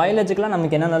பயாலஜிக்கலாக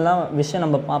நமக்கு என்னென்னலாம் விஷயம்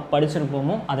நம்ம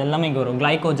படிச்சிருப்போமோ அது எல்லாமே இங்கே வரும்.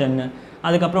 கிளைக்கோஜன்,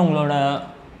 அதுக்கப்புறம் உங்களோட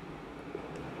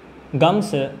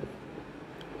கம்ஸு,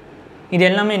 இது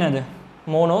எல்லாமே என்னது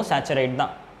மோனோசாச்சுரேட்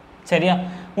தான். சரியா,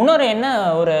 இன்னொரு என்ன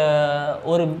ஒரு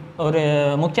ஒரு ஒரு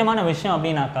முக்கியமான விஷயம்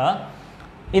அப்படின்னாக்கா,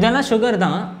 இதெல்லாம் சுகர்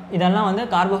தான், இதெல்லாம் வந்து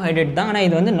கார்போஹைட்ரேட் தான், ஆனால்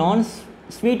இது வந்து நான்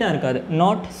ஸ்வீட்டாக இருக்காது,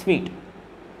 நாட் ஸ்வீட்.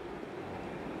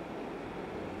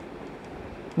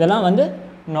 இதெல்லாம் வந்து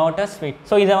நாட் அ ஸ்வீட்.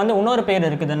 ஸோ இதை வந்து இன்னொரு பேர்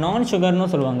இருக்குது, நான்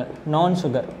சுகர்னு சொல்லுவாங்க, நான்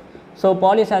சுகர். ஸோ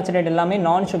பாலிசாச்சுரேட் எல்லாமே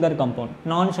நான் சுகர்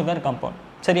கம்பவுண்ட்.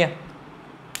 சரியா,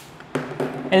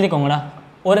 எழுதிக்கோங்களா.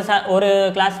 ஒரு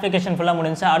கிளாஸிஃபிகேஷன் ஃபுல்லாக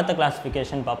முடிஞ்சு அடுத்த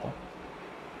கிளாஸிஃபிகேஷன் பார்ப்போம்.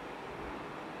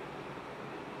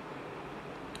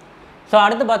 ஸோ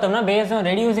அடுத்து பார்த்தோம்னா பேஸ்ட் ஆன்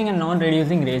ரெடியூசிங் அண்ட் நான்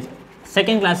ரெடியூசிங் ரேஜ்.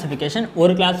 செகண்ட் கிளாஸிஃபிகேஷன்,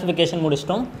 ஒரு கிளாஸிஃபிகேஷன்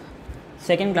முடிச்சிட்டோம்.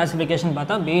 செகண்ட் கிளாஸிஃபிகேஷன்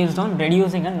பார்த்தா பேஸ்ட் ஆன்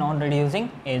ரெடியூசிங் அண்ட் நான் reducing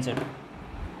agent.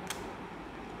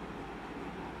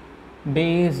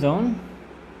 Based on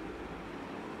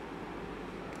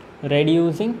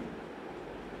reducing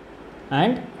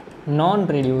and நான்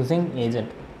ரெடியூசிங்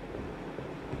ஏஜென்ட்.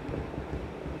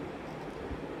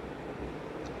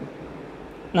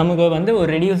 நமக்கு வந்து ஒரு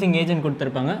ரெடியூசிங் ஏஜென்ட்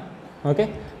கொடுத்துருப்பாங்க. ஓகே,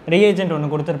 ரீஏஜென்ட்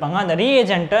ஒன்று கொடுத்துருப்பாங்க. அந்த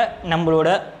ரீஏஜென்ட்டை நம்மளோட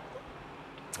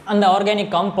அந்த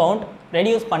ஆர்கானிக் காம்பவுண்ட்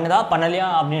ரெடியூஸ் பண்ணுதா பண்ணலையா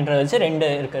அப்படின்றத வச்சு 2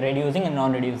 இருக்குது, ரெடியூசிங் அண்ட்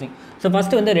நான் ரெடியூசிங். ஸோ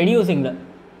ஃபஸ்ட்டு வந்து ரெடியூசிங்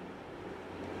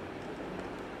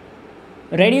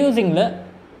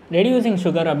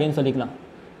சுகர் அப்படின்னு சொல்லிக்கலாம்.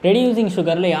 ரெடியூசிங்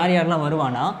சுகரில் யாரெல்லாம்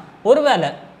வருவானா, ஒருவேளை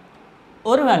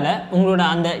உங்களோட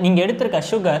அந்த நீங்கள் எடுத்திருக்க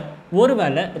சுகர்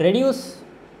ஒருவேளை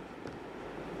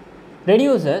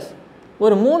ரெடியூசஸ்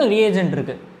ஒரு 3 ரியேஜென்ட்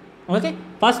இருக்குது. ஓகே,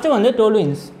 ஃபஸ்ட்டு வந்து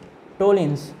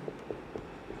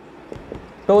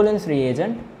டோலின்ஸ்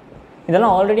ரியேஜென்ட்,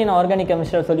 இதெல்லாம் ஆல்ரெடி நான் ஆர்கானிக்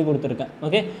கெமிஸ்ட்ரியில் சொல்லி கொடுத்துருக்கேன்.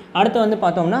 ஓகே, அடுத்து வந்து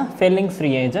பார்த்தோம்னா ஃபெல்லிங்ஸ்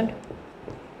ரியேஜென்ட்,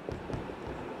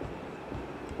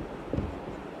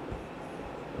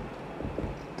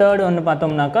 தேர்டு வந்து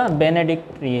பார்த்தோம்னாக்கா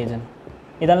பெனடிக்ட் ரியேஜென்ட்.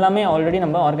 இதெல்லாமே ஆல்ரெடி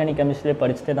நம்ம ஆர்கானிக் கெமிஸ்ட்ரியில்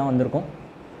படிச்சுட்டு தான் வந்திருக்கோம்,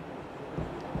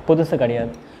 புதுசு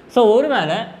கிடையாது. ஸோ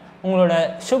ஒருவேளை உங்களோட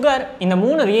சுகர் இந்த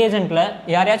 3 ரியேஜென்ட்டில்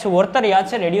யாரையாச்சும்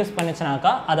ஒருத்தரையாச்சும் ரெடியூஸ்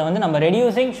பண்ணிச்சுனாக்கா அதை வந்து நம்ம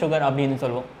ரெடியூசிங் சுகர் அப்படின்னு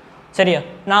சொல்லுவோம். சரியா,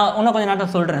 நான் இன்னும் கொஞ்சம்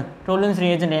நேரத்தில் சொல்கிறேன் டோலன்ஸ்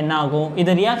ரியேஜென்ட் என்ன ஆகும்.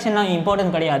 இது ரியாக்ஷன்லாம்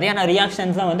இம்பார்ட்டன்ட் கிடையாது, ஏன்னா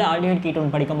ரியாக்ஷன்ஸ்லாம் வந்து ஆல்டிஹைட்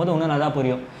கீட்டோன் படிக்கும்போது இன்னும் நல்லா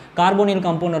புரியும். கார்போனில்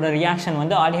கம்பவுண்டோட ரியாக்ஷன்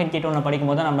வந்து ஆல்டிஹைட் கீட்டோனை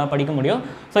படிக்கும்போது தான் நம்மளால் படிக்க முடியும்.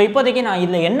 ஸோ இப்போதைக்கு நான்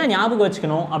இதில் என்ன ஞாபகம்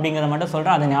வச்சுக்கணும் அப்படிங்கிறத மட்டும்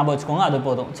சொல்கிறேன், அதை ஞாபகம் வச்சுக்கோங்க, அது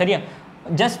போதும். சரியா,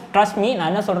 ஜஸ்ட் ட்ரஸ்ட் மீ, நான்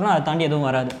என்ன சொல்கிறேன்னா அதை தாண்டி எதுவும்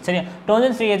வராது. சரியா,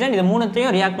 டோலன்ஸ் ரியேஜென்ட் இது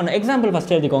 3த்தையும் ரியாக்ட் பண்ண எக்ஸாம்பிள்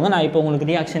ஃபஸ்ட்டு எழுதிக்கோங்க. நான் இப்போ உங்களுக்கு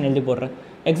ரியாக்ஷன் எழுதி போடுறேன்,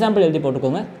 எக்ஸாம்பிள் எழுதி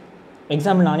போட்டுக்கோங்க.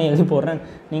 எக்ஸாம்பிள் நானே எழுதி போடுறேன்,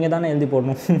 நீங்கள் தானே எழுதி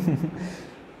போடணும்.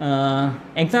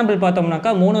 எக்ஸாம்பிள்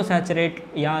பார்த்தோம்னாக்கா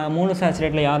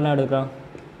மோனோசாச்சுரேட்டில் யாரெல்லாம் எடுக்கிறோம்.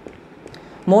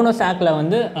 மோனோசாக்கில்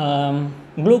வந்து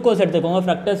குளுக்கோஸ் எடுத்துக்கோங்க,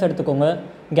 ஃப்ரக்டோஸ் எடுத்துக்கோங்க,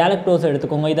 கேலக்டோஸ்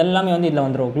எடுத்துக்கோங்க. இதெல்லாமே வந்து இதில்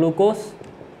வந்துடும். குளுக்கோஸ்,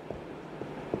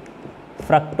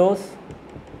 ஃப்ரக்டோஸ்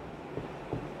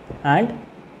அண்ட்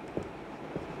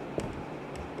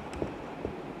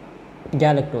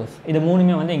கேலக்டோஸ், இது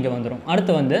 3மே வந்து இங்கே வந்துடும்.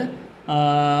 அடுத்து வந்து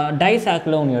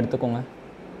டைசாக்கில் ஒன்று எடுத்துக்கோங்க.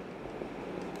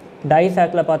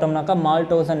 டைசாக்கில் பார்த்தோம்னாக்கா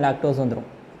மால்டோஸ் அண்ட் லாக்டோஸ் வந்துடும்.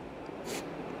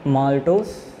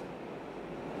 மால்டோஸ்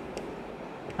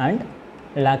அண்ட்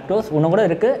லாக்டோஸ் ஒன்று கூட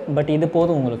இருக்குது, பட் இது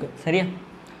போதும் உங்களுக்கு. சரியா,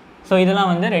 ஸோ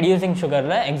இதெல்லாம் வந்து ரெடியூசிங்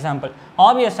சுகரில் எக்ஸாம்பிள்.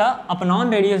 ஆப்வியஸாக அப்போ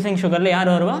நான் ரெடியூசிங் சுகரில்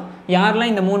யார் வருவா,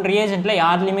 யாரெல்லாம் இந்த 3 ரியேஜென்ட்டில்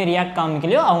யாருலையுமே ரியாக்ட்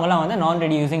காமிக்கலையோ அவங்களாம் வந்து நான்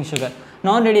ரெடியூசிங் சுகர்.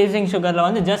 நான் ரெடியூசிங் சுகரில்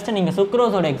வந்து ஜஸ்ட் நீங்கள்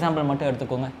சுக்ரோஸோட எக்ஸாம்பிள் மட்டும்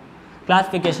எடுத்துக்கோங்க,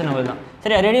 கிளாஸிஃபிகேஷன் அவ்வளோ தான்.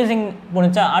 சரியா, ரெடியூசிங்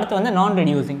முடிச்சா அடுத்து வந்து நான்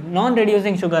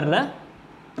ரெடியூசிங் சுகரில்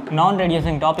நான்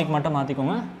ரெடியூசிங் டாபிக் மட்டும்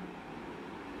மாற்றிக்கோங்க.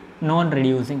 நான்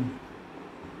ரெடியூசிங்கில்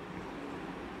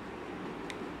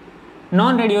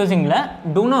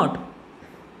do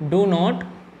not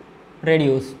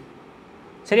reduce.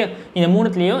 சரியா, இந்த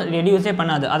 3த்துலேயும் ரெடியூஸே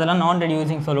பண்ணாது, அதெல்லாம் நான்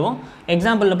ரெடியூசிங் சொல்லுவோம்.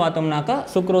 எக்ஸாம்பிளில் பார்த்தோம்னாக்கா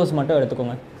சுக்ரோஸ் மட்டும்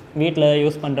எடுத்துக்கோங்க. வீட்டில்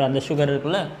யூஸ் பண்ணுற அந்த சுகர்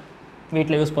இருக்குல்ல,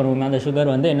 வீட்டில் யூஸ் பண்ணுவோம் அந்த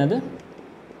சுகர் வந்து என்னது,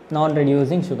 நான்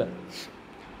ரெடியூசிங் சுகர்.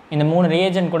 இந்த 3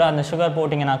 ரியேஜென்ட் கூட அந்த சுகர்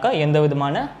போட்டிங்கனாக்கா எந்த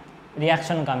விதமான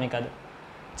ரியாக்ஷனும் காமிக்காது.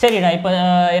 சரிடா, இப்போ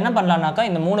என்ன பண்ணலான்னாக்கா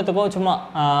இந்த 3த்துக்கும் சும்மா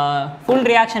ஃபுல்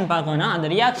ரியாக்ஷன் பார்க்கணுன்னா அந்த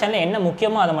ரியாக்ஷனில் என்ன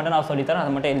முக்கியமோ அதை மட்டும் நான் சொல்லித்தரேன்,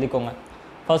 அதை மட்டும் எழுதிக்கோங்க.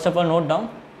 First of all note down.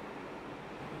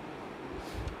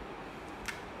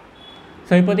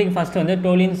 So இப்போதைக்கு ஃபஸ்ட்டு வந்து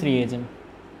டோலின்ஸ்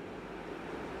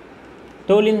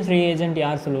ரியேஜென்ட்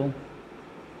யார் சொல்லுவோம்.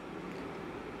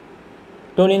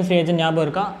 டோலின்ஸ் ரியேஜென்ட் ஞாபகம்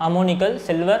இருக்கா, அமோனிக்கல்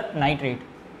சில்வர் நைட்ரேட்.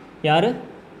 யார்,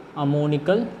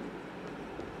 அமோனிக்கல்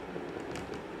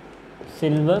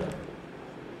சில்வர்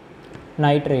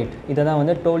நைட்ரேட், இதை தான்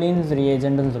வந்து டோலின்ஸ்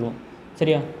ரியேஜென்ட்னு சொல்லுவோம்.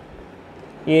 சரியா,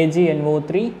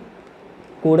 AgNO3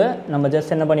 கூட நம்ம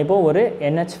ஜஸ்ட் என்ன பண்ணிப்போம், ஒரு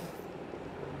NH,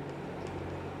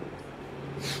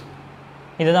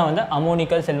 இதுதான் வந்து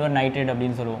அமோனிக்கல் சில்வர் நைட்ரேட்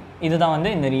அப்படின்னு சொல்லுவோம். இதுதான்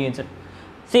வந்து இந்த ரியேஜென்ட்.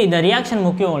 சரி, இந்த ரியாக்ஷன்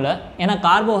முக்கியம் இல்லை, ஏன்னா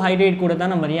கார்போஹைட்ரேட் கூட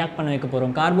தான் நம்ம ரியாக்ட் பண்ண வைக்க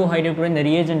போகிறோம். கார்போஹைட்ரேட் கூட இந்த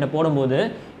ரியேஜென்ட்டை போடும்போது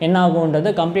என்ன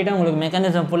ஆகுன்றது கம்ப்ளீட்டாக உங்களுக்கு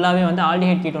மெக்கானிசம் ஃபுல்லாகவே வந்து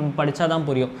ஆல்டிஹைட் கீட்டோன் படித்தா தான்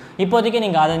புரியும். இப்போதைக்கு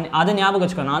நீங்கள் அதை ஞாபகம்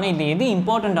வச்சுக்கோங்க. ஆனால் இது எது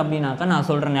இம்பார்ட்டன்ட் அப்படின்னாக்கா நான்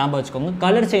சொல்கிறேன் ஞாபகம் வச்சுக்கோங்க.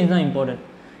 கலர் சேஞ்ச் தான் இம்பார்ட்டன்ட்.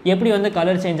 எப்படி வந்து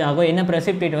கலர் சேஞ்ச் ஆகும், என்ன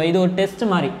ப்ரெசிபிடேட், இது ஒரு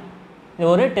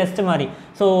டெஸ்ட் மாதிரி,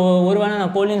 ஸோ ஒருவேளை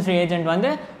நான் கோலின்ஸ் ரியேஜென்ட் வந்து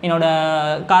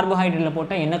என்னோடய கார்போஹைட்ரேட்டில்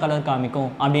போட்டால் என்ன கலர் காமிக்கும்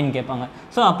அப்படின்னு கேட்பாங்க.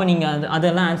 ஸோ அப்போ நீங்கள்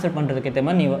அதெல்லாம் ஆன்சர் பண்ணுறதுக்கு ஏற்ற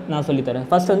மாதிரி நான் சொல்லித்தரேன்.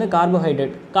 ஃபஸ்ட் வந்து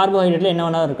கார்போஹைட்ரேட்டில் என்ன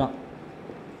வேணாலும் இருக்கலாம்,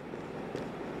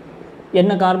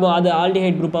 என்ன அது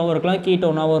ஆல்டிஹைட் குரூப்பாகவும் இருக்கலாம்,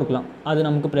 கீட்டோனாகவும் இருக்கலாம், அது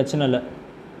நமக்கு பிரச்சனை இல்லை.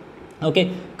 ஓகே,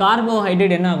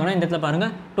 கார்போஹைட்ரேட் என்ன ஆகணும், இந்த இடத்துல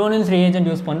பாருங்கள் டோலின்ஸ்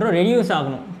ரியேஜென்ட் யூஸ் பண்ணுறோம், ரெடியூஸ்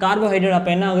ஆகணும். கார்போஹைட்ரேட்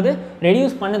அப்போ என்ன ஆகுது,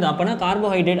 ரெடியூஸ் பண்ணுது. அப்போனா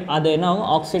கார்போஹைட்ரேட் அது என்ன ஆகும்,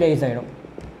 ஆக்சிடைஸ் ஆகிடும்.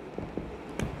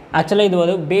 ஆக்சுவலாக இது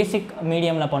ஒரு பேசிக்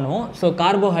மீடியமில் பண்ணுவோம். ஸோ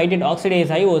கார்போஹைட்ரேட் ஆக்சிடைஸ்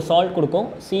ஆகி ஒரு சால்ட் கொடுக்கும்,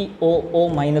 COO-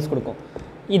 கொடுக்கும்.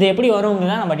 இது எப்படி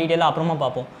வரும்னா நம்ம டீட்டெயிலாக அப்புறமா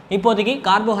பார்ப்போம். இப்போதைக்கு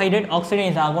கார்போஹைட்ரேட்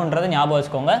ஆக்சிடைஸ் ஆகுன்றதை ஞாபகம்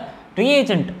வச்சுக்கோங்க.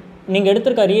 ரியேஜென்ட் நீங்கள்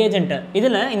எடுத்திருக்க ரியேஜென்ட்டு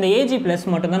இதில் இந்த Ag+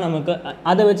 மட்டும்தான் நமக்கு,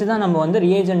 அதை வச்சு தான் நம்ம வந்து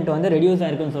ரியேஜென்ட் வந்து ரெடியூஸ்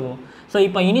ஆகிருக்குன்னு சொல்லுவோம். ஸோ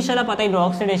இப்போ இனிஷியலாக பார்த்தா இது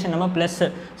ஆக்சிடேஷன் நம்ம ப்ளஸ்.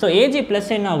 ஸோ Ag+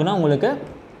 என்ன ஆகுனா உங்களுக்கு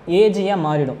Ag-யாக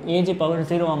மாறிடும்,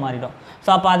 Ag⁻0 மாறிடும். ஸோ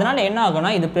அப்போ அதனால் என்ன ஆகுனா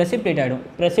இது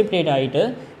ப்ரெசிபிடேட் ஆகிட்டு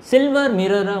சில்வர்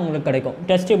மிரராக உங்களுக்கு கிடைக்கும்.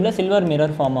 டெஸ்ட் டியூப்பில் சில்வர்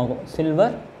மிரர் ஃபார்ம் ஆகும்,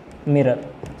 சில்வர் மிரர்.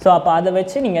 ஸோ அப்போ அதை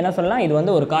வச்சு நீங்கள் என்ன சொல்லலாம், இது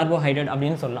வந்து ஒரு கார்போஹைட்ரேட்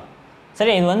அப்படின்னு சொல்லலாம்.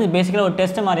 சரி, இது வந்து பேசிக்கலாக ஒரு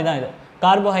டெஸ்ட் மாதிரி தான். இது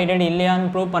கார்போஹைட்ரேட் இல்லையான்னு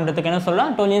ப்ரூவ் பண்ணுறதுக்கு என்ன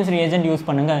சொல்லலாம், டோலியன்ஸ் ரியேஜென்ட் யூஸ்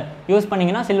பண்ணுங்கள். யூஸ்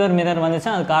பண்ணிங்கன்னா சில்வர் மிரர்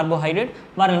வந்துச்சுன்னா அது கார்போஹைட்ரேட்,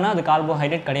 வரலன்னா அது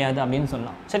கார்போஹைட்ரேட் கிடையாது அப்படின்னு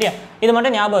சொல்லலாம். சரியா, இது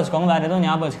மட்டும் ஞாபகம் வச்சுக்கோங்க, வேறு எதுவும்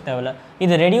ஞாபகம் வச்சுக்க தேவையில்ல.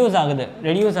 இது ரெடியூஸ்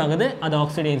ஆகுது, அது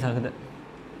ஆக்சிடைஸ் ஆகுது.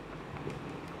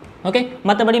 ஓகே,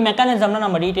 மற்றபடி மெக்கானிசம்னா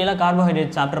நம்ம டீட்டெயிலாக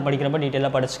கார்போஹைட்ரேட் சாப்டர் படிக்கிறப்ப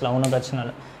டீட்டெயிலாக படிச்சுக்கலாம், ஒன்றும் பிரச்சனை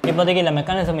இல்லை. இப்போதைக்கு இல்லை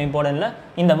மெக்கானிசம் இம்பார்ட்டன்ட் இல்லை,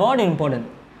 இந்த வேர்டு இம்பார்ட்டன்ட்.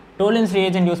 டோலியன்ஸ்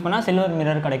ரியேஜென்ட் யூஸ் பண்ணால் சில்வர்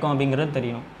மிரர் கிடைக்கும் அப்படிங்கிறது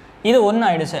தெரியும். இது ஒன்று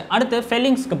ஆயிடுச்சு. அடுத்து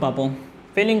ஃபெல்லிங்ஸ்க்கு பார்ப்போம்.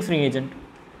 ஃபெல்லிங்ஸ் ரியேஜென்ட்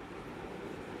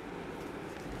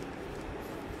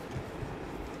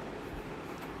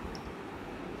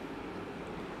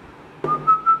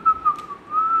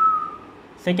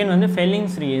செகண்ட் வந்து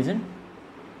ஃபெல்லிங்ஸ் ரியேஜென்ட்.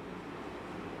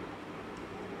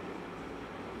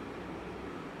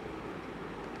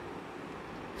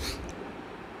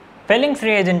 ஃபெல்லிங்ஸ்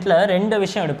ரியேஜென்ட்டில் ரெண்டு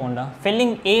விஷயம் எடுப்போம்டா,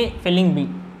 ஃபெல்லிங் ஏ, ஃபெல்லிங் பி.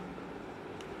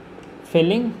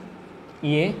 ஃபெல்லிங்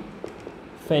ஏ,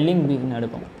 ஃபெல்லிங் பின்னு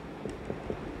எடுப்போம்.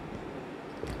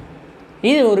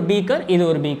 இது ஒரு பீக்கர், இது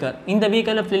ஒரு பீக்கர். இந்த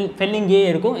பீக்கரில் ஃபெல்லிங் ஏ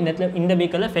இருக்கும், இந்த இடத்துல இந்த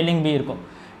பீக்கரில் ஃபெல்லிங் பி இருக்கும்.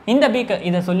 இந்த பீக்கர்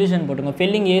இதை சொல்யூஷன் போட்டுங்க,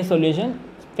 ஃபெல்லிங் ஏ solution,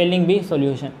 felling B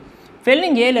solution.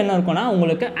 Felling ஏல என்ன இருக்கும்னா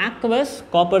உங்களுக்கு ஆக்வஸ்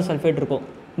காப்பர் சல்ஃபேட் இருக்கும்,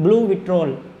 ப்ளூ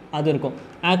விட்ரோல் அது இருக்கும்,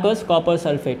 ஆக்வஸ் காப்பர்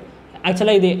சல்ஃபேட்.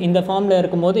 ஆக்சுவலாக இது இந்த ஃபார்மில்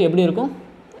இருக்கும்போது எப்படி இருக்கும்,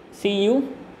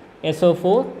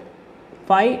 CuSO4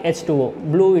 5H2O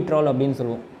ப்ளூ விட்ரோல் அப்படின்னு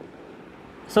சொல்லுவோம்.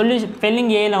 சொல்யூஷன்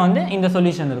ஃபெல்லிங் ஏல வந்து இந்த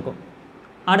சொல்யூஷன் இருக்கும்.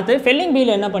 அடுத்து ஃபெல்லிங்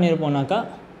பியில் என்ன பண்ணியிருப்போம்னாக்கா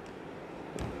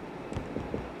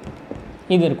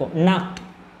இது இருக்கும், நாக்ட்.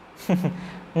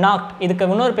 நாக்ட் இதுக்கு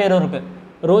இன்னொரு பேரும் இருக்குது,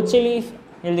 ரோச்சிலி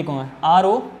எழுதிக்கோங்க,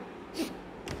 RO.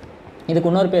 இதுக்கு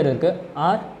இன்னொரு பேர் இருக்குது,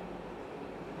 R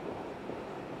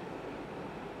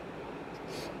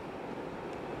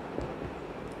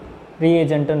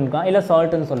ரியேஜென்ட்டுன்னு இருக்கான், இல்லை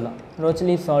சால்ட்டுன்னு சொல்லலாம்,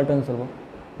 ரோச்சிலி சால்ட்டுன்னு சொல்லுவோம்.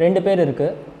 ரெண்டு பேர்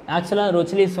இருக்குது. ஆக்சுவலாக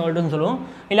ரோச்சிலி சால்ட்டுன்னு சொல்லுவோம்,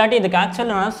 இல்லாட்டி இதுக்கு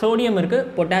ஆக்சுவலாக சோடியம் இருக்குது,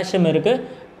 பொட்டாசியம் இருக்குது,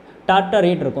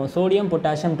 டார்டரேட் இருக்கும், சோடியம்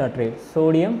பொட்டாசியம் டார்டரேட்,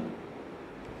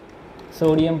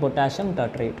 சோடியம் பொட்டாசியம்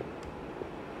டார்டரேட்.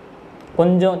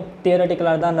 கொஞ்சம்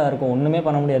தியரட்டிக்கலாக தான் இருக்கும், ஒன்றுமே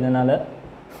பண்ண முடியாது என்னால்.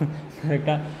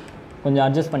 கரெக்டாக கொஞ்சம்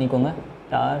அட்ஜஸ்ட் பண்ணிக்கோங்க.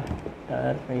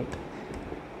 டார்டரேட்,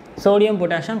 சோடியம்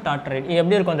பொட்டாசியம் டார்டரேட். இது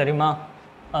எப்படி இருக்கும் தெரியுமா,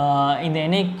 இந்த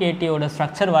NaKTயோட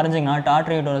ஸ்ட்ரக்சர் வரைஞ்சிங்கன்னா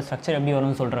டார்டரேட்டோட ஸ்ட்ரக்சர் எப்படி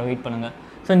வரும்னு சொல்கிறேன், வெயிட் பண்ணுங்கள்.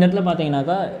 ஸோ இந்த இடத்துல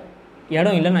பார்த்தீங்கன்னாக்கா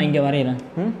இடம் இல்லை, நான் இங்கே வரைகிறேன்.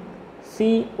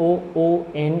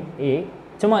 COONA,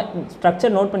 சும்மா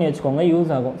ஸ்ட்ரக்சர் நோட் பண்ணி வச்சுக்கோங்க,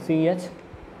 யூஸ் ஆகும். CH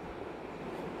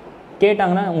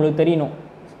கேட்டாங்கன்னா உங்களுக்கு தெரியணும்,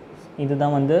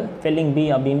 இதுதான் வந்து ஃபெல்லிங் பி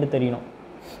அப்படின்ட்டு தெரியணும்.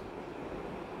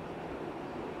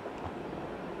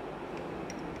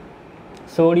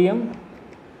 Sodium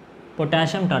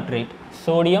potassium டார்டரேட்,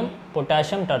 sodium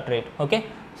potassium டார்டரேட். Okay,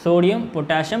 sodium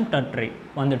potassium டார்டரேட்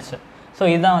வந்துடுச்சு. ஸோ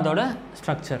இதுதான் அதோட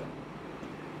ஸ்ட்ரக்சர்,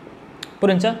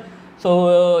 புரிஞ்சா? ஸோ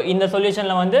இந்த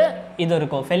சொல்யூஷனில் வந்து இது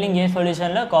இருக்கும், ஃபெல்லிங் ஏ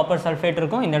சொல்யூஷனில் காப்பர் சல்ஃபேட்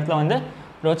இருக்கும், இந்த இடத்துல வந்து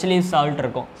ரோச்சிலி சால்ட்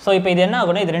இருக்கும். ஸோ இப்போ இது என்ன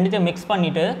ஆகும்னா, இது ரெண்டுத்தையும் மிக்ஸ்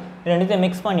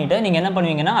பண்ணிவிட்டு நீங்கள் என்ன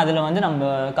பண்ணுவீங்கன்னா அதில் வந்து நம்ம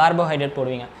கார்போஹைட்ரேட்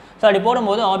போடுவீங்க. ஸோ அப்படி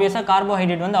போடும்போது ஆப்வியஸாக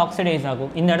கார்போஹைட்ரேட் வந்து ஆக்சிடைஸ்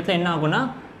ஆகும். இந்த இடத்துல என்ன ஆகும்னா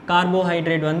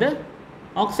கார்போஹைட்ரேட் வந்து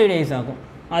ஆக்சிடைஸ் ஆகும்,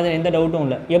 அது எந்த டவுட்டும்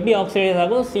இல்லை. எப்படி ஆக்சிடைஸ்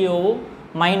ஆகும், COO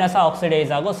மைனஸாக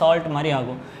ஆக்சிடைஸ் ஆகும், சால்ட் மாதிரி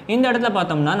ஆகும். இந்த இடத்துல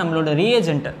பார்த்தோம்னா நம்மளோட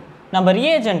ரியேஜென்ட்டு, நம்ம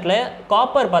ரியேஜென்ட்டில்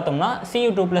காப்பர் பார்த்தோம்னா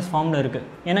Cu2+ ஃபார்மில் இருக்குது,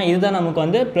 ஏன்னா இதுதான் நமக்கு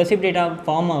வந்து ப்ரெசிபிடேட்டாக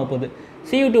ஃபார்ம் ஆக போகுது.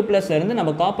 Cu2+லேருந்து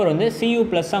நம்ம காப்பர் வந்து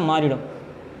Cu+ஆக மாறிடும்.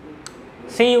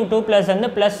 Cu2+ வந்து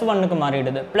 +1க்கு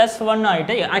மாறிடுது, +1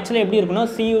 ஆகிட்டு ஆக்சுவலாக எப்படி இருக்குன்னா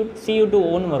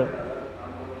Cu2O வரும்.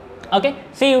 ஓகே,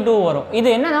 Cu2 வரும். இது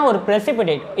என்னன்னா ஒரு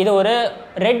ப்ரெசிபிடேட், இது ஒரு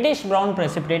ரெட்டிஷ் ப்ரௌன்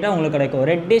ப்ரெசிபிடேட்டாக உங்களுக்கு கிடைக்கும்.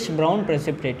 ரெட்டிஷ் ப்ரௌன்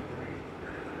ப்ரெசிபிடேட்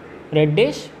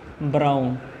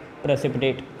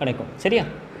கிடைக்கும், சரியா?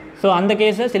 ஸோ அந்த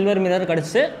கேஸில் சில்வர் மிரர்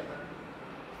கிடச்சி,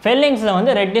 ஃபெல்லிங்ஸில்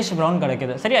வந்து ரெட்டிஷ் ப்ரௌன்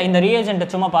கிடைக்குது, சரியா? இந்த ரியேஜென்ட்டை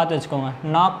சும்மா பார்த்து வச்சுக்கோங்க,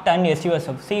 நாக்ட் அண்ட்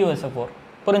CuSO4,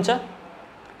 புரிஞ்சா?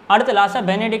 அடுத்து லாஸ்ட்டாக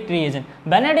பெனடிக்ட் ரியேஜென்ட்.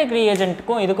 பெனடிக்ட்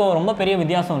ரியேஜென்ட்டுக்கும் இதுக்கும் ரொம்ப பெரிய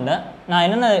வித்தியாசம் இல்லை. நான்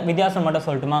என்னென்ன வித்தியாசம் மட்டும்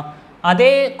சொல்லட்டுமா?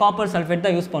 அதே காப்பர் சல்ஃபேட்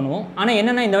தான் யூஸ் பண்ணுவோம், ஆனால்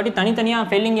என்னென்னா இந்த வாட்டி தனித்தனியாக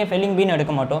ஃபெல்லிங் ஏ ஃபெல்லிங் பின்னு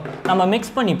எடுக்க மாட்டோம், நம்ம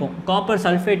மிக்ஸ் பண்ணிப்போம். காப்பர்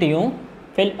சல்ஃபேட்டையும்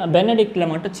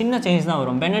பெனடிக்டில் மட்டும் சின்ன சேஞ்ச் தான்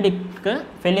வரும். பெனடிக்ட்க்கு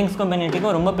ஃபெல்லிங்ஸ்க்கும்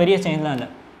பெனடிக்ட்க்கும் ரொம்ப பெரிய சேஞ்ச்லாம் இல்லை.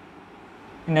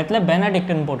 இந்த இடத்துல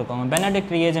பெனடிக்ட்னு போட்டுக்கோங்க.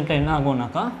 பெனடிக்ட் ரியேஜென்ட்டில் என்ன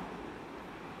ஆகும்னாக்கா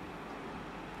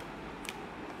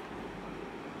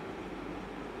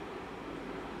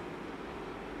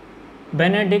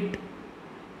பெனடிக்ட்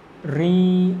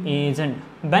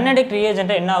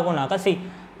ரியேஜென்ட் என்ன ஆகும்னாக்கா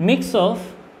mix of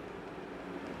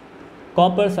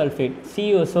copper sulphate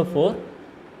CuSO4.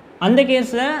 அந்த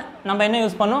கேஸில் நம்ம என்ன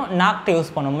யூஸ் பண்ணோம், நாக்ட்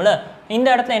யூஸ் பண்ணோம்ல. இந்த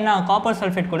இடத்துல என்ன காப்பர்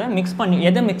சல்ஃபேட் கூட மிக்ஸ் பண்ணி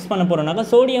எதை மிக்ஸ் பண்ண போகிறோம்னாக்கா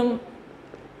சோடியம்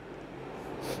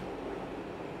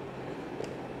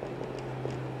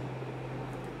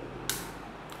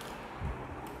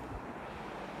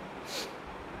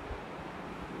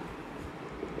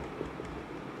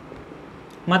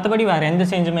மற்றபடி வேறு எந்த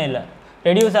சேஞ்சுமே இல்லை.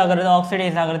 ரெடியூஸ் ஆகிறது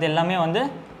ஆக்சிடைஸ் ஆகிறது எல்லாமே வந்து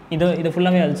இது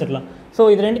ஃபுல்லாகவே அழிச்சிடலாம். ஸோ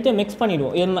இது ரெண்டுத்தையும் மிக்ஸ்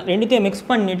பண்ணிவிடுவோம். ரெண்டுத்தையும் மிக்ஸ்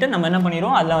பண்ணிவிட்டு நம்ம என்ன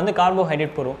பண்ணிடுவோம், அதில் வந்து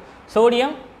கார்போஹைட்ரேட் போடுவோம்.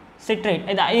 சோடியம் சிட்ரேட்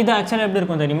இது ஆக்சுவலாக எப்படி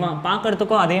இருக்கும் தெரியுமா,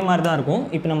 பார்க்குறதுக்கும் அதே மாதிரி தான் இருக்கும்.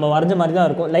 இப்போ நம்ம வரைஞ்ச மாதிரி தான்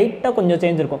இருக்கும், லைட்டாக கொஞ்சம்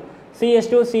சேஞ்ச் இருக்கும்.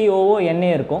 CH2COO NA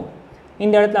இருக்கும்.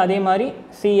 இந்த இடத்துல அதே மாதிரி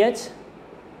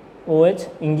CHOH,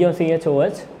 இங்கேயும்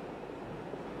CHOH.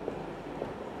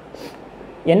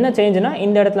 என்ன சேஞ்சுனா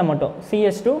இந்த இடத்துல மட்டும்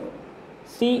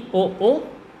CH2COO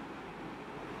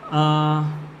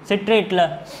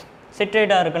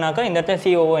சிட்ரேட்டாக இருக்குனாக்கா இந்த இடத்துல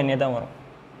COO தான் வரும்.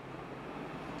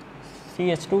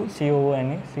 CH2COO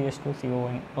CH2COO.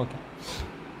 ஓகே,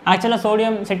 ஆக்சுவலாக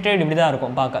சோடியம் சிட்ரேட் இப்படி தான்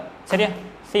இருக்கும் பார்க்க, சரியா?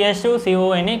 CH2COO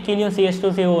கீழேயும்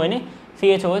CH2COO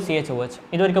CHOH.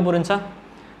 இது வரைக்கும் புரிஞ்சா?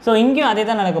 ஸோ இங்கேயும் அதே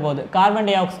தான் நடக்க போகுது.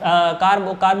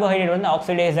 கார்போஹைட்ரேட் வந்து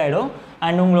ஆக்சிடைஸ் ஆகிடும்.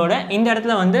 அண்ட் உங்களோட இந்த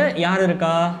இடத்துல வந்து யார்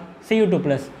இருக்கா,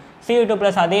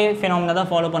 Cu2+. அதே ஃபினாமினா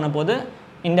தான் ஃபாலோ பண்ண போது.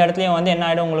 இந்த இடத்துலையும் வந்து என்ன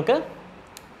ஆகிடும், உங்களுக்கு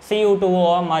Cu2O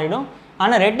மாறிடும்.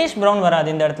 ஆனால் ரெட்டிஷ் ப்ரௌன் வராது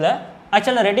இந்த இடத்துல.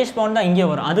 ஆக்சுவலாக ரெட்டிஷ் ப்ரௌன் தான் இங்கே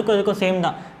வரும். அதுக்கும் சேம்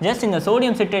தான், ஜஸ்ட் இந்த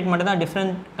சோடியம் சிட்ரேட் மட்டும் தான்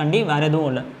டிஃப்ரெண்ட் கண்டி, வேறு எதுவும்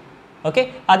இல்லை. ஓகே,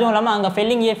 அதுவும் இல்லாமல் அங்கே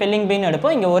ஃபெல்லிங் ஏ ஃபெல்லிங் பின்னு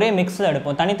எடுப்போம், இங்கே ஒரே மிக்ஸில்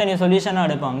எடுப்போம், தனித்தனி சொல்யூஷனாக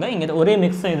எடுப்பாங்க. இங்கே ஒரே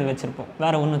மிக்ஸை இது வச்சுருப்போம்,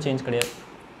 வேறு ஒன்றும் சேஞ்ச் கிடையாது.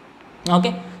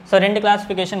 ஓகே, ஸோ 2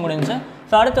 கிளாஸிஃபிகேஷன் முடிஞ்சு.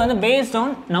 ஸோ அடுத்து வந்து based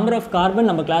on number of carbon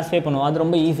நம்ம கிளாஸிஃபை பண்ணுவோம். அது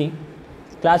ரொம்ப easy.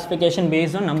 Classification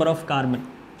based on number of carbon.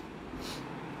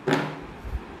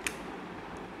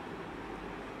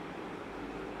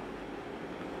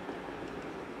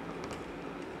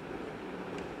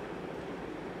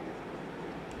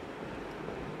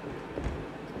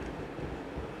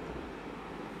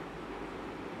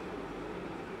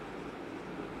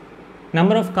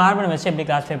 Number of carbon வச்சு எப்படி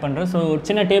கிளாஸிஃபை பண்ணுறோம். ஸோ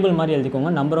சின்ன டேபிள் மாதிரி எழுதிக்கோங்க.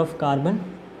 நம்பர் ஆஃப் கார்பன்,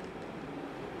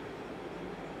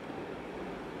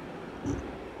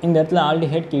 இந்த இடத்துல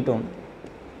ஆல்டிஹைட் கீட்டோன்,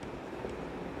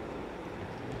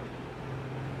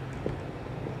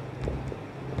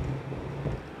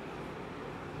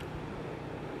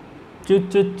 சு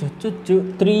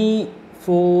 3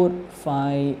 4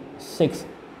 5 6.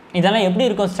 இதெல்லாம் எப்படி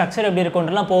இருக்கும், ஸ்ட்ரக்சர் எப்படி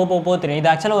இருக்கும்ன்றலாம் போக தெரியும்.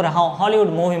 இது ஆக்சுவலாக ஒரு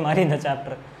ஹாலிவுட் மூவி மாதிரி இந்த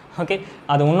சாப்டர். ஓகே,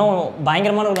 அது இன்னும்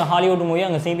பயங்கரமான ஒரு ஹாலிவுட் மூவி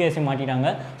அங்கே CBSE மாட்டிட்டாங்க.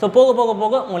 ஸோ போக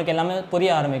உங்களுக்கு எல்லாமே புரிய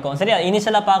ஆரம்பிக்கும். சரியா?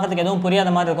 இனிஷியலாக பார்க்குறதுக்கு எதுவும் புரியாத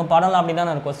மாதிரி இருக்கும். படம்லாம் அப்படி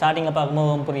தானே இருக்கும், ஸ்டார்டிங்கில்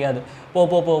பார்க்கும்போது புரியாது,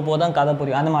 போ தான் கதை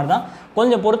புரியும். அந்த மாதிரி தான்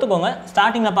கொஞ்சம் பொறுத்துக்கோங்க.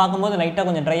 ஸ்டார்டிங்கில் பார்க்கும்போது லைட்டாக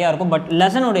கொஞ்சம் ட்ரையாக இருக்கும். பட்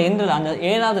லெசனோட அந்த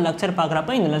 7வது லெக்சர்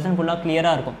பார்க்குறப்ப இந்த லெசன் ஃபுல்லாக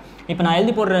கிளியராக இருக்கும். இப்போ நான்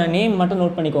எழுதி போடுற நேம் மட்டும்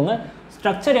நோட் பண்ணிக்கோங்க.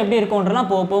 ஸ்ட்ரக்சர் எப்படி இருக்கும்ன்றலாம்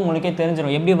போக உங்களுக்கே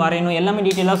தெரிஞ்சிடும். எப்படி வரையணும் எல்லாமே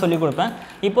டீட்டெயிலாக சொல்லிக் கொடுப்பேன்.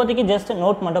 இப்போதைக்கு ஜஸ்ட்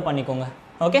நோட் மட்டும் பண்ணிக்கோங்க.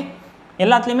 ஓகே,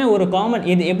 எல்லாத்துலேயுமே ஒரு காமன்,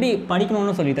 இது எப்படி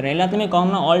படிக்கணும்னு சொல்லித்தரேன். எல்லாத்துலேயுமே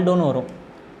காமனாக ஆல்டோன்னு வரும்.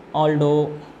 Alto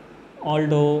 1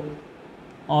 2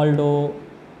 3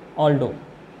 4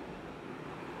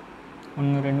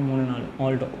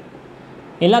 Alto.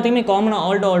 எல்லாத்துக்குமே காமனாக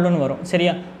ஆல்டோன்னு வரும்.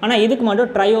 சரியா? ஆனால் இதுக்கு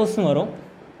மட்டும் ட்ரையோஸ்னு வரும்.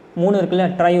 3 இருக்குல்ல,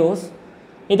 ட்ரையோஸ்.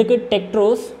 இதுக்கு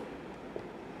டெக்ட்ரோஸ்.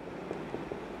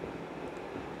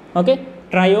 Okay,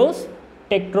 triose,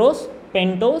 டெக்ட்ரோஸ்,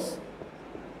 pentose.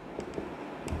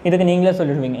 இதுக்கு நீங்களே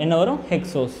சொல்லிடுவீங்க என்ன வரும்,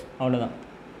 ஹெக்ஸோஸ். அவ்வளோதான்,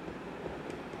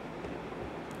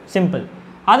 சிம்பிள்.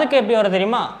 அதுக்கு எப்படி வர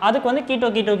தெரியுமா, அதுக்கு வந்து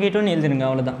கீட்டோன்னு எழுதிடுங்க.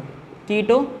 அவ்வளோதான்.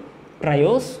 Keto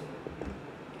triose,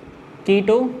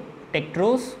 keto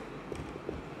டெக்ட்ரோஸ்,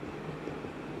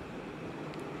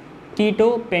 keto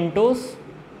pentose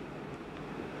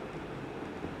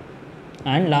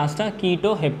and லாஸ்ட்டாக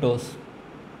கீட்டோ ஹெப்டோஸ்.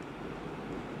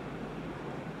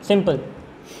 சிம்பிள்.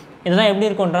 இதெல்லாம் எப்படி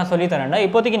இருக்குன்றா சொல்லித்தரேன்டா.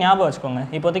 இப்போதைக்கு ஞாபகம் வச்சுக்கோங்க.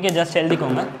 இப்போதைக்கு ஜஸ்ட்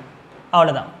எழுதிக்கோங்க.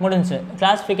 அவ்வளோதான், முடிஞ்சு.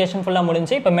 கிளாஸிஃபிகேஷன் ஃபுல்லாக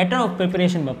முடிஞ்சு. இப்போ மெத்தட் ஆஃப்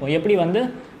ப்ரிப்பரேஷன் பார்ப்போம். எப்படி வந்து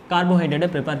கார்போஹைட்ரேட்டை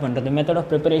ப்ரிப்பேர் பண்ணுறது. Method of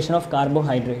preparation of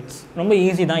carbohydrates ரொம்ப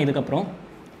ஈஸி தான். இதுக்கப்புறம்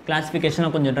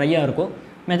கிளாஸிஃபிகேஷனாக கொஞ்சம் ட்ரையாக இருக்கும்.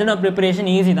 மெத்தட் ஆஃப்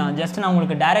ப்ரிப்பரேஷன் ஈஸி தான். ஜஸ்ட் நான்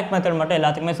உங்களுக்கு டைரக்ட் மெத்தட் மட்டும்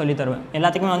எல்லாத்துக்குமே சொல்லி தருவேன்.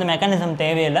 எல்லாத்துக்குமே வந்து மெக்கானிசம்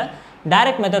தேவையில்லை.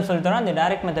 Direct method சொல்லித்தரோம். அந்த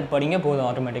டைரக்ட் மெத்தட் படிங்க போதும்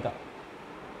ஆட்டோமேட்டிக்காக.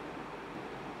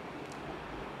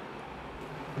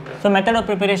 So method of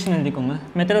preparation எழுதிக்கோங்க.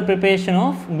 Method of preparation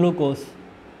of glucose.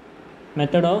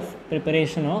 Method of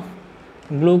preparation of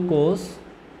glucose.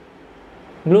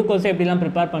 Glucose எப்படிலாம்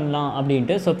ப்ரிப்பேர் பண்ணலாம்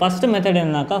அப்படின்ட்டு. ஸோ ஃபஸ்ட்டு மெத்தட்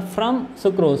என்னன்னாக்கா ஃப்ரம்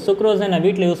சுக்ரோஸ். சுக்ரோஸ் நான்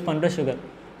வீட்டில் யூஸ் பண்ணுற சுகர்.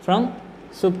 From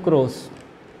sucrose.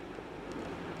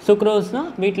 சுக்ரோஸ்னால்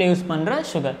வீட்டில் யூஸ் பண்ணுற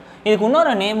சுகர். இதுக்கு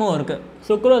இன்னொரு நேமும் இருக்குது.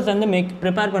 சுக்ரோஸ் வந்து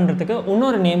ப்ரிப்பேர் பண்ணுறதுக்கு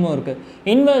இன்னொரு நேமும் இருக்குது.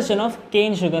 இன்வர்ஷன் ஆஃப்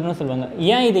கேன் சுகர்னு சொல்லுவாங்க.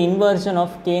 ஏன் இது இன்வர்ஷன்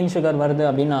ஆஃப் கேன் சுகர் வருது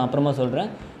அப்படின்னு நான் அப்புறமா சொல்கிறேன்.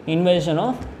 இன்வர்ஷன்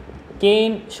ஆஃப்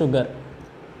கேன் சுகர்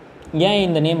ஏன்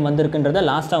இந்த நேம் வந்திருக்குன்றதை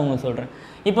லாஸ்ட்டாக உங்களுக்கு சொல்கிறேன்.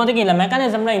 இப்போதைக்கு இல்லை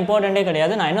மெக்கானிசம்லாம் இம்பார்ட்டண்ட்டே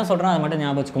கிடையாது. நான் என்ன சொல்கிறேன் அதை மட்டும்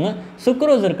ஞாபகம் வச்சுக்கோங்க.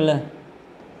 சுக்ரோஸ் இருக்குல்ல,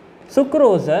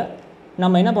 சுக்ரோஸை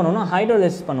நம்ம என்ன பண்ணணும்,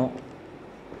 ஹைட்ரோலைசிஸ் பண்ணுவோம்.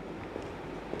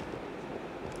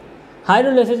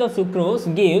 Hydrolysis of sucrose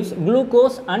gives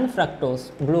glucose and fructose.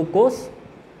 Glucose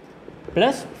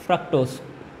plus fructose.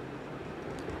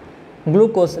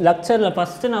 Glucose lecture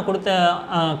first நான் கொடுத்த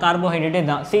carbohydrate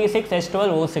இதான்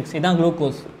C6H12O6 இதான்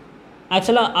glucose.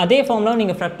 Actually அதே ஃபார்முலா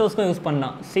நீங்கள் ஃப்ரக்டோஸ்க்கும் யூஸ்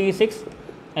பண்ணலாம்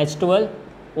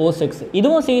C6H12O6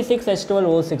 இதுவும்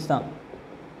C6H12O6 தான்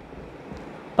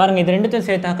பாருங்கள் இது ரெண்டுத்தையும்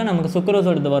சேர்த்தாக்க நமக்கு சுக்ரோஸ்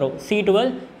எடுத்து வரும்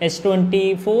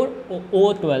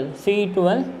C12H24O12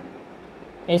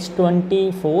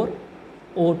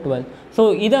 C12H24O12 ஸோ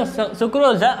இதை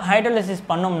சுக்ரோஸை ஹைட்ரோலிசிஸ்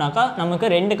பண்ணோம்னாக்கா நமக்கு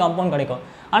ரெண்டு காம்பவுண்ட் கிடைக்கும்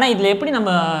ஆனால் இதில் எப்படி நம்ம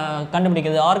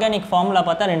கண்டுபிடிக்கிறது ஆர்கானிக் ஃபார்முலா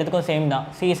பார்த்தா ரெண்டுத்துக்கும் சேம் தான்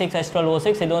C6H12O6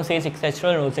 இதுவும்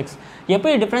C6H12O6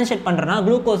 எப்படி டிஃப்ரென்ஷியேட் பண்ணுறேன்னா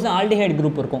குளுக்கோஸ் ஆல்டிஹைட்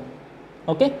குரூப் இருக்கும்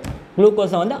ஓகே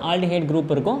குளுக்கோஸை வந்து ஆல்டிஹைட்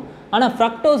குரூப் இருக்கும் ஆனால்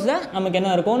ஃப்ரக்டோஸில் நமக்கு என்ன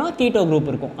இருக்கும்னா கீட்டோ குரூப்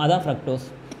இருக்கும் அதான் ஃப்ரக்டோஸ்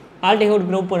ஆல்டிஹைட்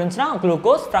குரூப் இருந்துச்சுன்னா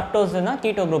குளுக்கோஸ் ஃப்ரக்டோஸ்னா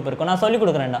கீட்டோ குரூப் இருக்கும் நான் சொல்லிக்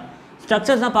கொடுக்குறேன்டா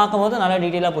ஸ்ட்ரக்சர்ஸ் தான் பார்க்கும்போது நல்லா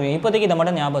டீட்டெயிலாக புரியும் இப்போதைக்கு இதை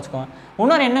மட்டும் ஞாபகம் வச்சுக்கோங்க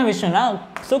இன்னொரு என்ன விஷயம்னா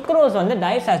சுக்ரோஸ் வந்து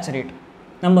டைசாச்சுரேட்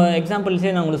நம்ம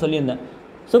எக்ஸாம்பிள்ஸே நான் உங்களுக்கு சொல்லியிருந்தேன்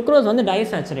சுக்ரோஸ் வந்து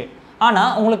டைசாச்சுரேட்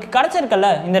ஆனால் உங்களுக்கு கிடச்சிருக்கல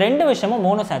இந்த ரெண்டு விஷயமும்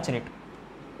மோனோசாச்சுரேட்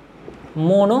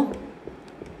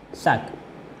மோனோசாக்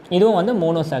இதுவும் வந்து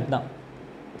மோனோசாக் தான்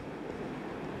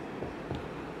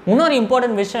இன்னொரு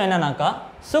இம்பார்ட்டன்ட் விஷயம் என்னன்னாக்கா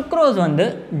சுக்ரோஸ் வந்து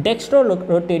dextro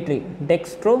rotatory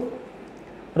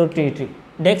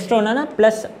டெக்ஸ்ட்ரோனா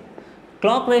plus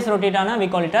clock wise rotate ஆனால் we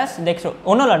call it as dextro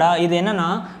ஒன்றும் இல்லடா இது என்னென்னா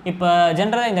இப்போ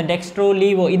ஜென்ரலாக இந்த டெக்ஸ்ட்ரோ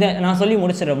லீவோ இதை நான் சொல்லி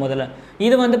முடிச்சிடுறேன் முதல்ல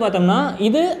இது வந்து பார்த்தோம்னா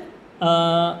இது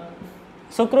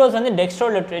சுக்ரோஸ் வந்து டெக்ஸ்ட்ரோ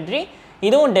ரொட்டேட்ரி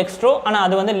இதுவும் டெக்ஸ்ட்ரோ ஆனால்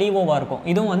அது வந்து லீவோவாக இருக்கும்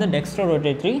இதுவும் வந்து டெக்ஸ்ட்ரோ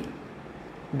ரொட்டேட்ரி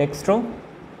டெக்ஸ்ட்ரோ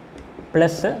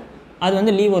ப்ளஸ்ஸு அது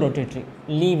வந்து லீவோ ரொட்டேட்ரி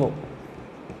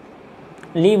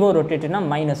லீவோ ரொட்டேட்ரினா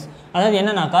மைனஸ் அதாவது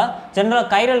என்னன்னாக்கா ஜென்ரலாக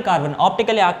chiral carbon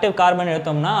optically active carbon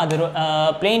எடுத்தோம்னா அது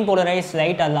பிளெயின் போலரைஸ்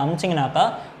லைட் அதில் அமிச்சிங்கனாக்கா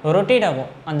ரொட்டேட் ஆகும்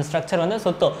அந்த ஸ்ட்ரக்சர் வந்து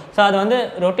சுத்தம் ஸோ அது வந்து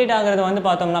ரொட்டேட் ஆகிறது வந்து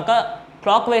பார்த்தோம்னாக்கா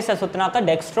கிளாக் வைஸை சுற்றினாக்கா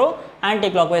டெக்ஸ்ட்ரோ ஆன்டி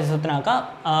கிளாக் வைஸை சுற்றினாக்கா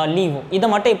லீவோ இதை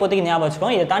மட்டும் இப்போதைக்கு ஞாபகம்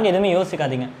வச்சுக்கோங்க இதை தாண்டி எதுவுமே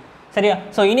யோசிக்காதீங்க சரியா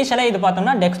ஸோ இனிஷியலாக இது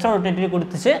பார்த்தோம்னா டெக்ஸ்ட்ரோ ரொட்டேட்ரி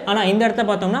கொடுத்துச்சு ஆனால் இந்த இடத்த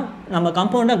பார்த்தோம்னா நம்ம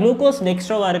கம்பவுண்டாக குளுக்கோஸ்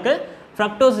டெக்ஸ்ட்ரோவாக இருக்குது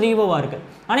ஃப்ரக்டோஸ் லீவோவாக இருக்குது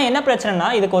ஆனால் என்ன பிரச்சனைனா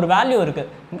இதுக்கு ஒரு வேல்யூ இருக்குது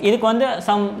இதுக்கு வந்து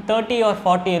சம் 30 or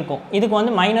 40 இருக்கும் இதுக்கு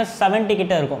வந்து -70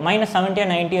 கிட்ட இருக்கும் -70 or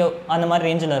 90 அந்த மாதிரி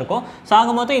ரேஞ்சில் இருக்கும் ஸோ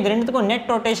ஆகும்போது இது ரெண்டுத்துக்கும்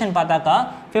நெட் ரொட்டேஷன் பார்த்தாக்கா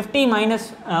 50 -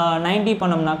 90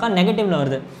 பண்ணோம்னாக்கா நெகட்டிவில்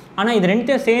வருது ஆனால் இது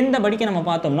ரெண்டுத்தையும் சேர்ந்தபடிக்கு நம்ம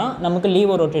பார்த்தோம்னா நமக்கு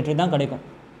லீவோ ரொட்டேட்ரி தான் கிடைக்கும்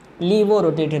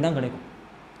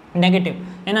நெகட்டிவ்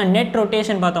ஏன்னா நெட்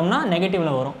ரொட்டேஷன் பார்த்தோம்னா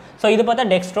நெகட்டிவில் வரும் ஸோ இது பார்த்தா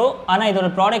டெக்ஸ்ட்ரோ ஆனால் இதோட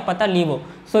ப்ராடக்ட் பார்த்தா லீவோ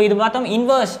ஸோ இது பார்த்தோம்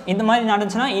இன்வர்ஸ் இந்த மாதிரி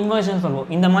நடந்துச்சுன்னா இன்வர்ஷன் சொல்லுவோம்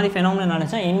இந்த மாதிரி ஃபெனோமினல்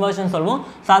நடந்துச்சுன்னா இன்வர்ஷன் சொல்லுவோம்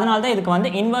ஸோ அதனால தான் இதுக்கு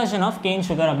வந்து இன்வர்ஷன் ஆஃப் கேன்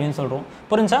சுகர் அப்படின்னு சொல்கிறோம்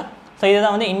புரிஞ்சா ஸோ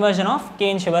இதுதான் வந்து இன்வர்ஷன் ஆஃப்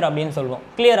கேன் சுகர் அப்படின்னு சொல்லுவோம்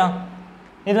கிளியரா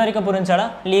இது வரைக்கும் புரிஞ்சாடா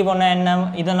லீவோன்னா என்ன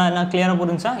இதெல்லாம் என்ன கிளியராக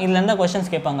புரிஞ்சா இதில் இருந்தால்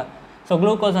கொஸ்டின்ஸ் கேட்பாங்க ஸோ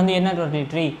குளுக்கோஸ் வந்து என்ன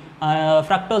ரொட்டேட்ரி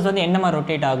ஃப்ரக்டோஸ் வந்து என்ன மாதிரி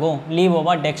ரொட்டேட் ஆகும்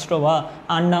லீவோவா டெக்ஸ்ட்ரோவா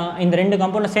அண்ணா இந்த ரெண்டு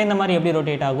கம்பவுண்ட் சேர்ந்த மாதிரி எப்படி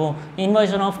ரொட்டேட் ஆகும்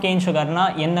இன்வர்ஷன் ஆஃப் கேன் சுகர்னா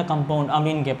என்ன கம்பவுண்ட்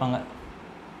அப்படின்னு கேட்பாங்க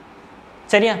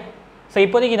சரியா ஸோ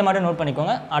இப்போதைக்கு இதை மட்டும் நோட்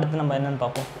பண்ணிக்கோங்க அடுத்து நம்ம என்னென்னு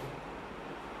பார்ப்போம்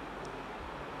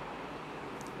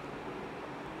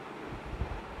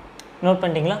நோட்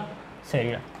பண்ணிட்டீங்களா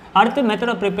சரியா அடுத்து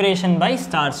method of preparation by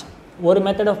starch ஒரு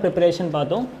மெத்தட் ஆஃப் ப்ரிப்பரேஷன்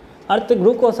பார்த்தோம் அடுத்து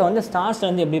குளுக்கோஸை வந்து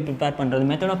ஸ்டார்ச்லேருந்து எப்படி ப்ரிப்பேர் பண்ணுறது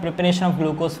method of preparation of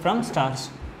glucose from starch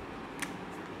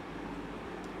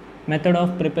method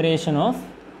of preparation of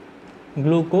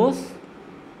glucose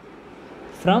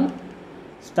from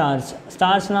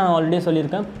ஸ்டார்ச்னா நான் ஆல்ரெடி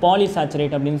சொல்லியிருக்கேன்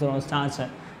பாலிசாச்சுரேட் அப்படின்னு சொல்லுவோம் ஸ்டார்ச்சை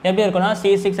எப்படி இருக்குன்னா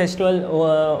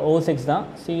C6H12O6 தான்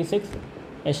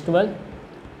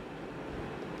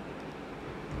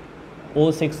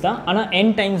C6H12O6 தான் ஆனால் n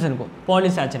டைம்ஸ் இருக்கும்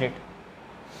பாலிசாச்சுரேட்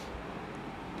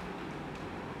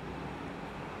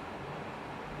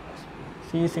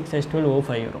C6H12O5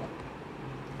 வரும்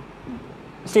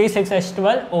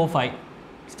C6H12O5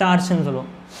 ஸ்டார்ச்னு சொல்லுவோம்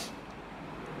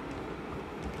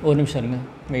ஒரு நிமிஷம் இருங்க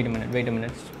வெயிட்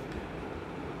மினிட்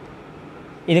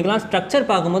இதுக்கெல்லாம் ஸ்ட்ரக்சர்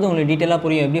பார்க்கும்போது உங்களுக்கு டீட்டெயிலாக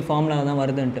புரியும் எப்படி ஃபார்முலா தான்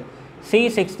வருதுன்ட்டு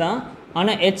C6 தான்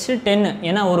ஆனால் H10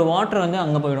 ஏன்னா ஒரு வாட்டர் வந்து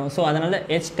அங்கே போயிடும் ஸோ அதனால்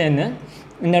H10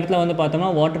 இந்த இடத்துல வந்து பார்த்தோம்னா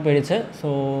வாட்டர் போயிடுச்சு ஸோ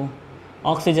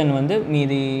ஆக்சிஜன் வந்து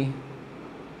மீதி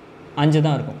 5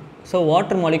 தான் இருக்கும் ஸோ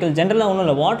வாட்டர் மாலிகுல் ஜென்ரலாக ஒன்றும்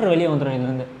இல்லை வாட்டர் வெளியே வந்துடும்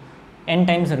இதுலேருந்து n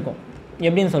டைம்ஸ் இருக்கும்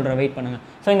எப்படின்னு சொல்கிறேன் வெயிட் பண்ணுங்கள்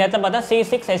ஸோ இந்த இடத்துல பார்த்தா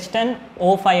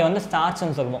C6H10O5 வந்து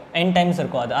ஸ்டார்ச்னு சொல்லுவோம் n டைம்ஸ்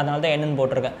இருக்கும் அதனால தான் என்னன்னு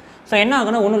போட்டிருக்கேன் ஸோ என்ன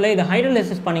ஆகுனா ஒன்றும் இல்லை இது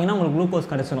ஹைட்ரோலிசிஸ் பண்ணிங்கன்னா உங்களுக்கு குளுக்கோஸ்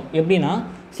கிடச்சிடும் எப்படின்னா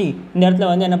இந்த இடத்துல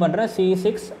வந்து என்ன பண்ணுறேன்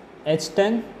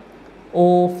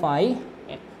C6H10O5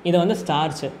 இது வந்து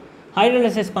ஸ்டார்ச்சு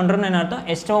ஹைட்ரோலிசிஸ் பண்ணுறோன்னு என்ன அர்த்தம்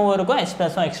H2O இருக்கும் H+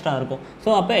 எக்ஸ்ட்ரா இருக்கும் ஸோ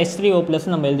அப்போ H3O+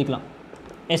 நம்ம எழுதிக்கலாம்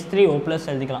H3O+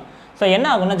 எழுதிக்கலாம் ஸோ என்ன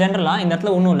ஆகும்னா ஜென்ரலாக இந்த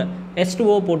இடத்துல ஒன்றும் இல்லை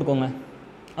H2O போட்டுக்கோங்க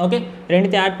ஓகே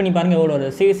ரெண்டுத்தையும் ஆட் பண்ணி பாருங்கள் எவ்வளோ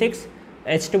வருது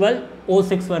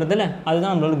C6H12O6 வருதுல்ல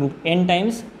அதுதான் நம்மளோட group n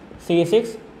times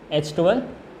C6H12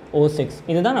 O6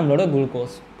 இதுதான் நம்மளோட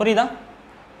குளுக்கோஸ். புரியுதா?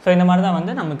 ஸோ இந்த மாதிரி தான்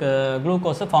வந்து நமக்கு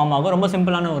குளுக்கோஸ் ஃபார்ம் ஆகும். ரொம்ப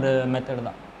சிம்பிளான ஒரு மெத்தட்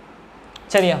தான்.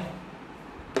 சரியா?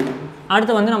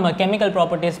 அடுத்து வந்து நம்ம கெமிக்கல்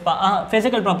ப்ராப்பர்ட்டிஸ்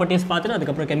ஃபிசிக்கல் ப்ராப்பர்ட்டிஸ் பார்த்துட்டு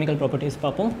அதுக்கப்புறம் கெமிக்கல் ப்ராப்பர்ட்டிஸ்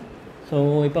பார்ப்போம். ஸோ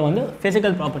இப்போ வந்து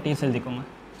ஃபிசிக்கல் ப்ராப்பர்ட்டிஸ் எழுதிக்கோங்க.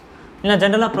 இல்லை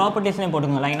ஜென்ரலாக ப்ராப்பர்ட்டிஸ்னே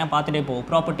போட்டுக்கோங்க, லைனாக பார்த்துட்டே போகும்.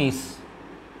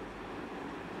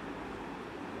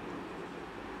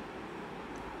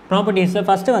 ப்ராப்பர்ட்டிஸில்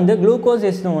ஃபஸ்ட்டு வந்து குளுக்கோஸ்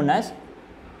இஸ் நோன் ஆஸ்,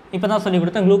 இப்போ தான் சொல்லி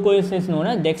கொடுத்தேன், glucose is known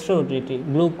as dextro rotatory.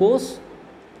 Glucose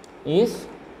is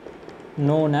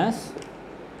known as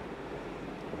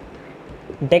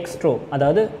dextro,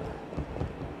 அதாவது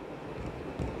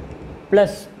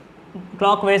ப்ளஸ்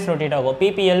கிளாக் வைஸ் ரொட்டேட் ஆகும்.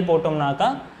 பிபிஎல் போட்டோம்னாக்கா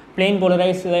பிளெயின்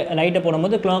போலரைஸ் லைட்டை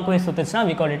போடும்போது clock wise சுற்றுச்சுன்னா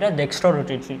we call it a dextro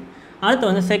rotatory. அடுத்து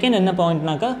வந்து செகண்ட் என்ன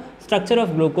பாயிண்ட்னாக்கா ஸ்ட்ரக்சர்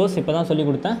ஆஃப் குளுக்கோஸ், இப்போ தான் சொல்லி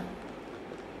கொடுத்தேன்,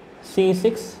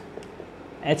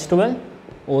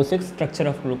 C6H12O6 structure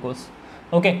of glucose.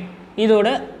 Okay, இதோட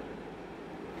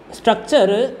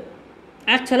ஸ்ட்ரக்சரு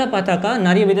ஆக்சுவலாக பார்த்தாக்கா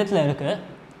நிறைய விதத்தில் இருக்குது.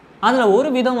 அதில் ஒரு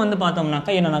விதம் வந்து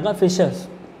பார்த்தோம்னாக்கா என்னன்னாக்கா ஃபிஷர்ஸ்.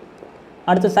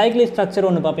 அடுத்து சைக்கிளிக் ஸ்ட்ரக்சர்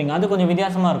ஒன்று பார்ப்பீங்க, அது கொஞ்சம்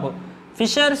வித்தியாசமாக இருக்கும்.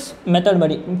 ஃபிஷர்ஸ் மெத்தட்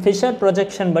படி, ஃபிஷர்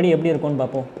ப்ரொஜெக்ஷன் படி எப்படி இருக்கும்னு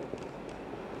பார்ப்போம்.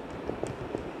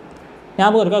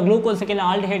 ஞாபகம் இருக்கா? குளுக்கோஸுக்கு இல்லை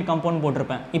ஆல்டிஹைட் கம்பவுண்ட்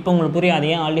போட்டிருப்பேன். இப்போ உங்களுக்கு புரியாது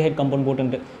ஏன் aldehyde compound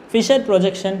போட்டுன்ட்டு. Fisher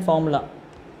projection formula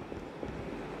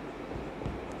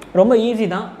ரொம்ப ஈஸி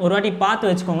தான், ஒரு வாட்டி பார்த்து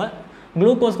வச்சுக்கோங்க.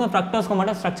 குளுக்கோஸ்க்கும் ஃப்ரக்டோஸ்க்கும்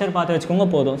மட்டும் ஸ்ட்ரக்சர் பார்த்து வச்சுக்கோங்க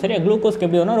போதும். சரியா? குளுக்கோஸ்க்கு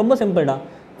எப்படி வரும்? ரொம்ப சிம்பிள்டா.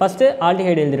 First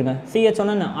aldehyde எழுதிருங்க. CH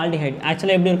ஒன்று ஆல்டிஹைடு.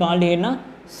 ஆக்சுவலாக எப்படி இருக்கும் ஆல்டிஹைட்னா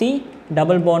C+H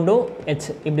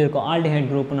இப்படி இருக்கும், ஆல்டிஹைட்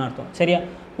குரூப்னு அர்த்தம். சரியா?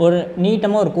 ஒரு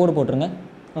நீட்டமாக ஒரு கோடு போட்டுருங்க.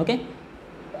 ஓகே,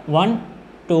 1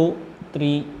 2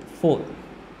 3 4.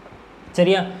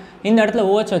 சரியா? இந்த இடத்துல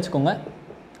OH வச்சுக்கோங்க.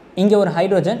 இங்கே ஒரு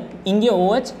ஹைட்ரோஜன், இங்கேயும்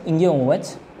OH, இங்கேயும் OH.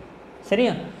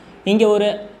 சரியா? இங்கே ஒரு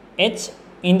H,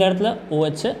 இந்த இடத்துல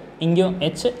OH, இங்கேயும்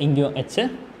H, இங்கேயும் H.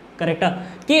 கரெக்டாக?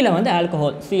 கீழே வந்து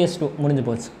ஆல்கஹால் CS2 முடிஞ்சு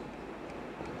போச்சு.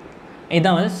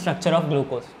 இதுதான் வந்து structure of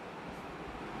glucose.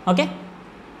 Okay,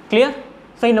 clear?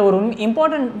 So இந்த ஒரு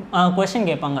இம்பார்ட்டன்ட் கொஷின்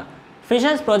கேட்பாங்க.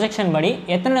 ஃபிஷர்ஸ் ப்ரொஜெக்ஷன் படி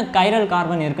எத்தனை கைரல்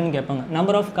கார்பன் இருக்குதுன்னு கேட்பாங்க.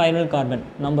 நம்பர் ஆஃப் கைரல்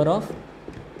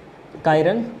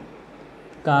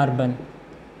கார்பன்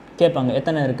கேட்பாங்க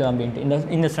எத்தனை இருக்குது அப்படின்ட்டு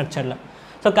இந்த ஸ்ட்ரக்சரில்.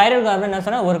 ஸோ கைரல் கார்பன் என்ன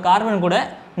சொன்னால், ஒரு கார்பன் கூட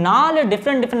 4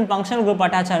 டிஃப்ரெண்ட் ஃபங்க்ஷனல் குரூப்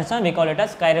அட்டாச் ஆச்சுன்னா we call it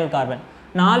as chiral carbon.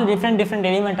 4 different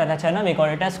element attach ஆச்சுன்னா we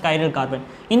call it as chiral carbon.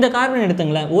 இந்த கார்பன்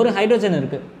எடுத்துங்களேன், ஒரு ஹைட்ரோஜன்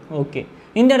இருக்குது. ஓகே,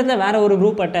 இந்த இடத்துல வேறு ஒரு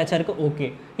குரூப் அட்டாச் இருக்குது. ஓகே,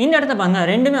 இந்த இடத்துல பாருங்க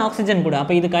ரெண்டுமே ஆக்சிஜன் கூட,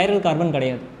 அப்போ இது கைரல் கார்பன்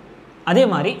கிடையாது. அதே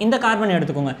மாதிரி இந்த கார்பன்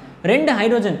எடுத்துக்கோங்க, 2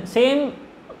 ஹைட்ரோஜன் சேம்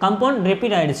கம்பவுண்ட்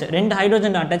ரிப்பீட் ஆகிடுச்சு, 2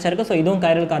 ஹைட்ரோஜன் அட்டாச் இருக்குது. ஸோ இதுவும்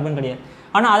கைரல் கார்பன் கிடையாது.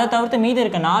 ஆனால் அதை தவிர்த்து மீதி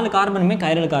இருக்க 4 கார்பனுமே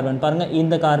கைரல் கார்பன். பாருங்கள்,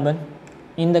 இந்த கார்பன்,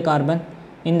 இந்த கார்பன்,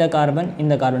 இந்த கார்பன்,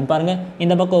 இந்த கார்பன். பாருங்கள்,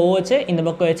 இந்த பக்கம் OH, இந்த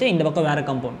பக்கம் H, இந்த பக்கம் வேறு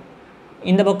கம்பவுண்ட்.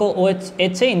 இந்த பக்கம்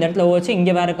OH, இந்த இடத்துல OH,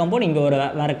 இங்கே வேறு கம்பவுண்ட், இங்கே ஒரு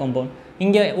வேறு கம்பவுண்ட்.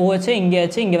 இங்கே OH, இங்கே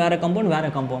H, இங்கே வேறு கம்பவுண்ட், வேறு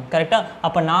கம்பவுண்ட். கரெக்டாக?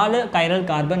 அப்போ 4 கைரல்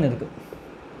கார்பன் இருக்குது.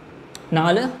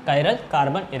 4 கைரல்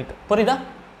கார்பன் இருக்குது. புரியுதா?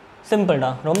 சிம்பிள்டா,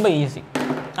 ரொம்ப ஈஸி,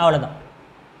 அவ்வளோதான்.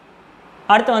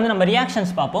 அடுத்து வந்து நம்ம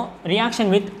ரியாக்ஷன்ஸ் பார்ப்போம். ரியாக்ஷன்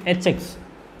வித் HX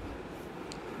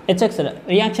இல்லை,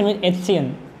 reaction with HCN.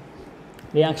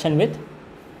 Reaction with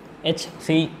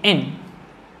HCN.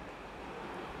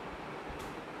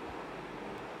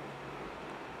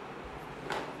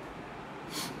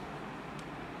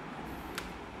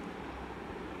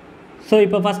 So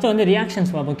இப்போ ஃபஸ்ட்டு வந்து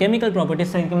ரியாக்ஷன்ஸ் பார்ப்போம். கெமிக்கல்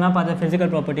ப்ராப்பர்ட்டிஸ் தான் பார்த்து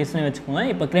ஃபிசிக்கல் ப்ராப்பர்ட்டிஸ்னு வச்சுக்கோங்க.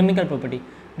 இப்போ chemical property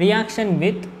reaction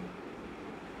with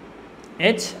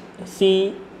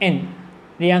HCN.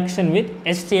 Reaction with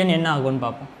HCN என்ன ஆகும்னு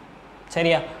பார்ப்போம்.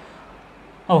 சரியா?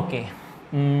 ஓகே,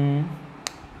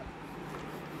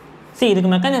 இதுக்கு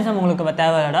மெக்கானிசம் உங்களுக்கு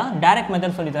தேவைடா. டைரக்ட்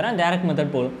மெத்தட் சொல்லித்தரேன், டைரக்ட்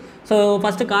மெத்தட் போடும். So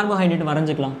first carbohydrate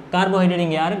வரைஞ்சிக்கலாம். கார்போஹைட்ரேட்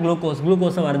இங்கே யார்?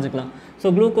 குளுக்கோஸை வரைஞ்சிக்கலாம். ஸோ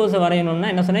குளுக்கோஸை வரையணுன்னா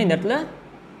என்ன சொன்னால், இந்த இடத்துல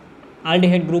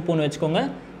ஆல்டிஹைட் குரூப் ஒன்று வச்சுக்கோங்க.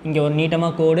 இங்கே ஒரு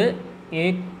நீட்டமாக கோடு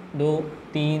 1 2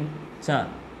 3 4.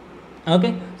 ஓகே,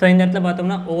 ஸோ இந்த இடத்துல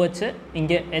பார்த்தோம்னா OH,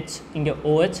 இங்கே H, இங்கே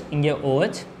OH, இங்கே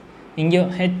OH, இங்கே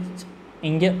H,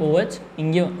 இங்கே OH,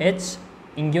 இங்கே H,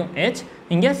 இங்கே H,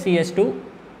 இங்கே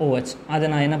CH2OH. அதை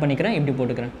நான் என்ன பண்ணிக்கிறேன், இப்படி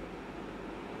போட்டுக்கிறேன்,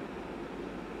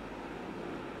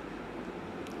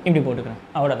 இப்படி போட்டுக்கிறேன்,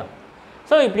 அவ்வளோதான்.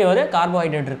 ஸோ இப்படி ஒரு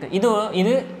கார்போஹைட்ரேட் இருக்குது.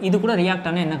 இது கூட ரியாக்ட்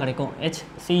ஆனால் என்ன கிடைக்கும்?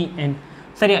 HCN.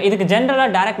 சரியா? இதுக்கு ஜென்ரலாக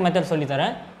டைரக்ட் மெத்தட்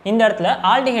சொல்லித்தரேன். இந்த இடத்துல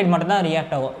ஆல்டிஹைட் மட்டும் தான்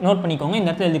ரியாக்ட் ஆகும். நோட் பண்ணிக்கோங்க, இந்த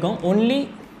இடத்துல எழுதிக்கோங்க, ஒன்லி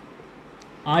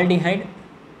ஆல்டிஹைட்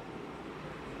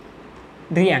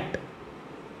ரியாக்ட்.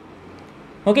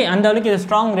 ஓகே, அந்த அளவுக்கு இது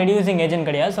ஸ்ட்ராங் ரெடியூசிங் ஏஜென்ட்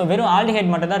கிடையாது. ஸோ வெறும்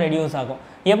ஆல்டிஹைட் மட்டும் தான் ரெடியூஸ் ஆகும்.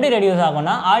 எப்படி ரெடியூஸ்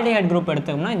ஆகும்னா, ஆல்டிஹைட் குரூப்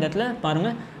எடுத்தோம்னா இந்த இடத்துல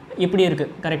பாருங்கள் இப்படி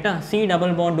இருக்குது. கரெக்டாக? C+O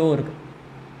இருக்குது,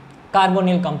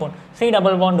 கார்போனில் கம்பவுண்ட்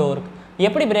C+O இருக்குது.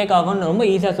 எப்படி பிரேக் ஆகும்னு ரொம்ப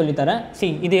ஈஸியாக சொல்லித்தரேன்.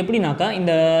 இது எப்படின்னாக்கா,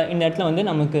 இந்த இடத்துல வந்து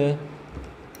நமக்கு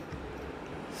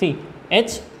see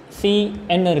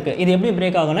HCN இருக்குது. இது எப்படி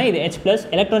பிரேக் ஆகும்னா இது H ப்ளஸ்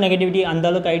எலக்ட்ரோநெகட்டிவிட்டி அந்த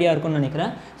அளவுக்கு ஐடியா இருக்கும்னு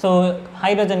நினைக்கிறேன். ஸோ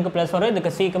ஹைட்ரஜனுக்கு ப்ளஸ் வரும்,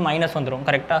 இதுக்கு சிக்கு மைனஸ் வந்துடும்.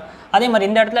 கரெக்டாக அதே மாதிரி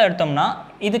இந்த இடத்துல எடுத்தோம்னா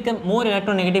இதுக்கு மோர்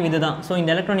எலக்ட்ரோநெகட்டிவ் இது தான். ஸோ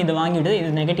இந்த எலக்ட்ரான் இது வாங்கிவிடுது, இது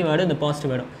நெகட்டிவ் ஆகிடும், இது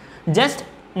பாசிட்டிவ் ஆகிடும். ஜஸ்ட்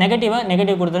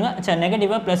நெகட்டிவ் கொடுத்துருங்க, சரி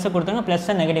நெகட்டிவாக ப்ளஸ்ஸை கொடுத்துருங்க,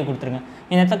 ப்ளஸ்ஸை நெகட்டிவ் கொடுத்துருங்க.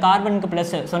 இந்த இடத்துல கார்பனுக்கு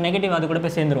ப்ளஸ், ஸோ நெகட்டிவ் அது கூட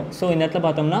போய் சேர்ந்துடும். ஸோ இந்த இடத்துல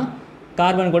பார்த்தோம்னா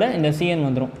கார்பன் கூட இந்த CN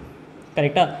வந்துடும்.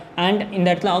 கரெக்டாக. அண்ட் இந்த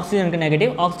இடத்துல ஆக்சிஜனுக்கு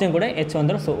நெகட்டிவ், ஆக்சிஜன் கூட H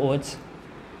வந்துடும். So OH.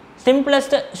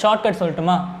 சிம்பிளஸ்ட் ஷார்ட்கட்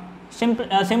சொல்லட்டுமா?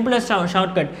 சிம்பிளஸ்ட்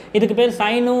ஷார்ட்கட் இதுக்கு பேர்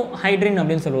சைனோஹைட்ரின்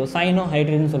அப்படின்னு சொல்லுவோம்.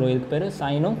 சைனோஹைட்ரின்னு சொல்லுவோம். இதுக்கு பேர்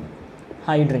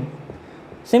சைனோஹைட்ரின்.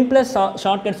 சிம்பிளஸ்ட்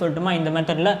ஷார்ட்கட் சொல்லட்டுமா? இந்த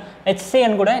மெத்தடில்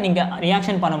HCN கூட நீங்கள்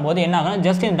ரியாக்ஷன் பண்ணும்போது என்ன ஆகும்,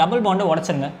 ஜஸ்ட் இந்த டபுள் பாண்டை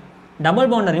உடச்சிருங்க. டபுள்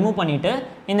பாண்டை ரிமூவ் பண்ணிவிட்டு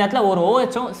இந்த இடத்துல ஒரு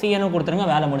OHம் CNம் கொடுத்துருங்க,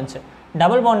 வேலை முடிஞ்சு.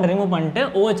 டபுள் பாண்டை ரிமூவ் பண்ணிட்டு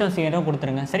OHம் CNம்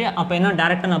கொடுத்துருங்க. சரி, அப்போ என்ன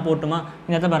டேரெக்டாக நான் போட்டுமா?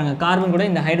 இந்த இடத்துல பாருங்கள், கார்பன் கூட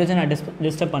இந்த ஹைட்ரோஜன் நான்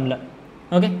டிஸ்டர்ப் பண்ணல.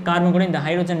 ஓகே, கார்பன் கூட இந்த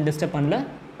ஹைட்ரோஜன் டிஸ்டர்ப் பண்ணல.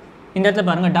 இந்த இடத்துல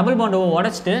பாருங்கள், டபுள் பாண்டை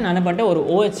உடச்சிட்டு நான் என்ன பண்ணிட்டு ஒரு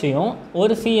OHையும்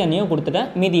ஒரு CNையும் கொடுத்துட்டேன்.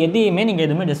 மீதி எதையுமே நீங்கள்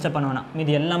எதுவுமே டிஸ்டர்ப் பண்ண வேணாம்.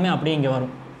 மீதி எல்லாமே அப்படியே இங்கே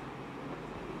வரும்.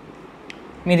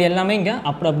 மீதி எல்லாமே இங்கே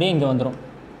அப்படியே இங்கே வந்துடும்.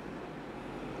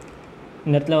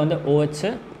 இந்த இடத்துல வந்து OH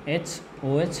H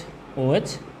OH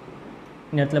OH.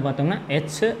 இந்த இடத்துல பார்த்தோம்னா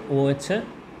H OH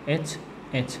H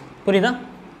H. புரியுதா?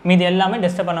 மீதி எல்லாமே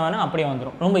டிஸ்டர்ப் பண்ண வேணாம், அப்படியே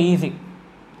வந்துடும்.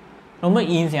 ரொம்ப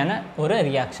ஈஸியான ஒரு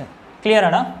ரியாக்ஷன்.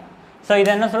 கிளியராடா? ஸோ இதை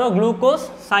என்ன சொல்லுவோம்? குளுக்கோஸ்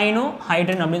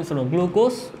சைனோஹைட்ரின் அப்படின்னு சொல்லுவோம்.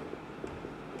 குளுக்கோஸ்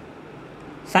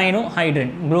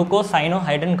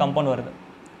சைனோஹைட்ரின் கம்பவுண்ட் வருது.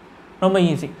 ரொம்ப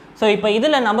ஈஸி. ஸோ இப்போ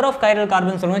இதில் நம்பர் ஆஃப் கைரல்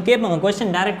கார்பன் சொல்லுங்கள். கேட்பாங்க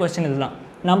கொஸ்டின், டைரக்ட் கொஸ்டின் இதெல்லாம்.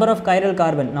 நம்பர் ஆஃப் கைரல்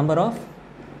கார்பன்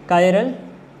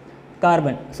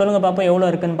சொல்லுங்கள் பார்ப்போம், எவ்வளோ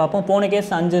இருக்குதுன்னு பார்ப்போம். போன கேஸ்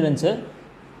 5 இருந்துச்சு,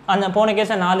 அந்த போன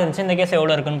கேஸை 4 இருந்துச்சு, இந்த கேஸ்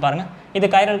எவ்வளோ இருக்குன்னு பாருங்கள். இது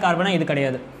கைரல் கார்பனா? இது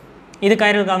கிடையாது. இது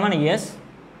கைரல் கார்பனா? எஸ்.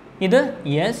 இது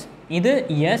எஸ், இது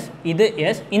எஸ், இது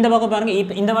எஸ். இந்த பக்கம்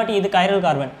பாருங்கள், இந்த வாட்டி இது கைரல்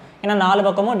கார்பன். ஏன்னா 4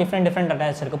 பக்கமும் டிஃப்ரெண்ட்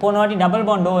அட்டாச் இருக்குது. போன வாட்டி டபுள்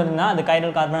பாண்டோ இருந்தால் அது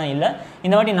கைரல் கார்பனாக இல்லை.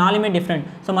 இந்த வாட்டி 4மே டிஃப்ரெண்ட்.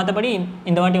 ஸோ மற்றபடி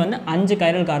இந்த வாட்டி வந்து 5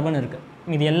 கைரல் கார்பன் இருக்குது.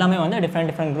 இது எல்லாமே வந்து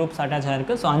டிஃப்ரெண்ட் குரூப்ஸ் அட்டாச்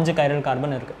ஆகிருக்கு. ஸோ 5 கைரல்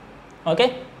கார்பன் இருக்குது. ஓகே.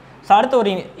 ஸோ அடுத்து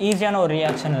ஒரு ஈஸியான ஒரு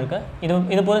ரியாக்ஷன் இருக்குது.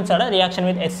 இது புரிஞ்சால ரியாக்ஷன்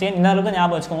வித் HCN இந்த அளவுக்கு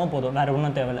ஞாபகம் வச்சுக்கோங்க போதும், வேறு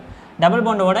ஒன்றும் தேவையில்லை. டபுள்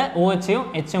பாண்டோட OHயும்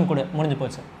Hயும் கூட முடிஞ்சு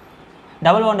போச்சு.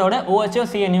 டபுள் பாண்டோட OHயும்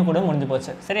CNயும் கூட முடிஞ்சு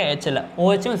போச்சு. சரி, Hல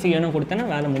OHயும் CNயும் கொடுத்தேன்னா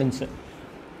வேலை முடிஞ்சு.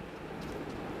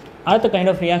 அடுத்த கைண்ட்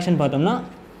ஆஃப் ரியாக்ஷன் பார்த்தோம்னா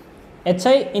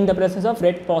HI in the presence of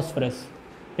red phosphorus.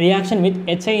 Reaction with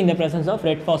HI in the presence of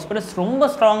red phosphorus ரொம்ப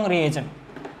ஸ்ட்ராங் ரியாக்ஷன்.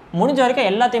 முடிஞ்ச வரைக்கும்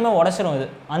எல்லாத்தையுமே உடச்சிடும். இது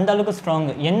அந்த அளவுக்கு ஸ்ட்ராங்.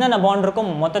 என்னென்ன பாண்ட் இருக்கும்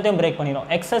மொத்தத்தையும் பிரேக் பண்ணிடும்.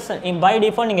 எக்ஸஸ் பை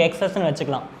டிஃபால்ட் நீங்கள் எக்ஸஸ்ன்னு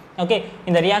வச்சுக்கலாம். ஓகே,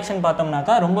 இந்த ரியாக்ஷன்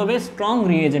பார்த்தோம்னாக்கா ரொம்பவே ஸ்ட்ராங்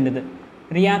ரியாக்ஷன். இது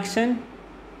reaction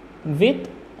with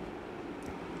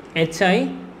HI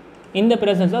in the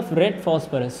presence of red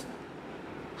phosphorus.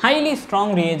 Highly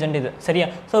strong reaction இது. சரியா?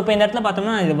 ஸோ இப்போ இந்த இடத்துல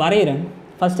பார்த்தோம்னா இது வரைகிறேன்.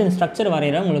 ஃபஸ்ட்டு இந்த ஸ்ட்ரக்சர்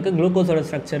வரைகிறேன். உங்களுக்கு குளுக்கோஸோட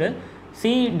ஸ்ட்ரக்சரு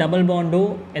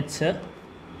C+H.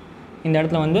 இந்த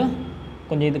இடத்துல வந்து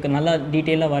கொஞ்சம் இதுக்கு நல்லா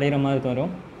டீட்டெயிலாக வரைகிற மாதிரி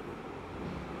வரும்.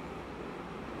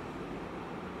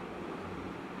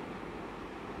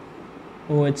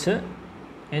 OH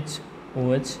H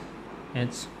OH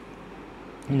H.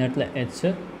 இந்த இடத்துல H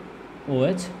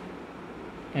OH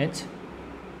H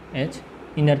H.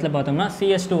 இந்த இடத்துல பார்த்தோம்னா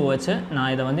CH2OH.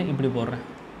 நான் இதை வந்து இப்படி போடுறேன்.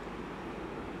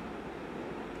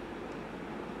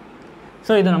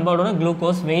 ஸோ இது நம்மளோட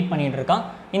குளுக்கோஸ் வெயிட் பண்ணிகிட்டு இருக்கான்.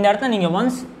 இந்த இடத்துல நீங்கள்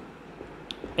once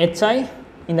HI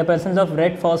in the presence of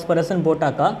red phosphorus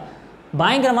போட்டாக்கா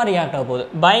பயங்கரமாக ரியாக்ட்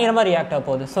ஆக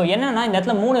போகுது. ஸோ என்னென்னா இந்த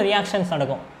இடத்துல 3 ரியாக்ஷன்ஸ்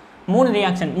நடக்கும்.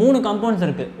 3 கம்பவுண்ட்ஸ்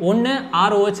இருக்குது. ஒன்று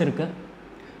ROH இருக்குது,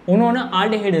 இன்னொன்று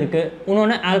ஆல்டிஹைடு இருக்குது,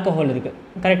 இன்னொன்று ஆல்கஹால் இருக்குது.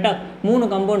 கரெக்டாக 3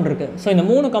 கம்பவுண்ட் இருக்குது. ஸோ இந்த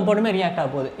 3 கம்பவுண்டுமே ரியாக்ட் ஆக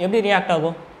போகுது. எப்படி ரியாக்ட்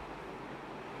ஆகும்?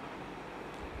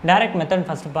 டைரக்ட் மெத்தட்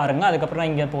ஃபஸ்ட்டு பாருங்கள், அதுக்கப்புறம்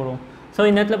இங்கே போடுவோம். ஸோ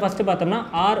இந்த இடத்துல ஃபஸ்ட்டு பார்த்தோம்னா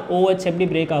ROH எப்படி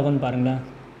பிரேக் ஆகும்னு பாருங்களேன்.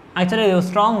 ஆக்சுவலாக இது ஒரு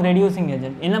ஸ்ட்ராங் ரெடியூசிங்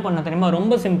ஏஜென்ட். என்ன பண்ண தெரியுமா?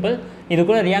 ரொம்ப சிம்பிள். இது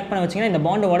கூட ரியாக்ட் பண்ண வச்சிங்கன்னா இந்த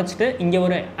பாண்டை உடச்சிட்டு இங்கே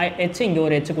ஒரு H இங்கே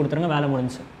ஒரு H கொடுத்துருங்க, வேலை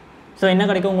முடிஞ்சு. ஸோ என்ன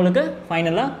கிடைக்கும் உங்களுக்கு?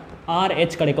 ஃபைனலாக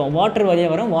RH கிடைக்கும். வாட்டர்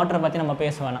வழியாக வரும். வாட்டரை பற்றி நம்ம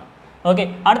பேச வேணாம். ஓகே,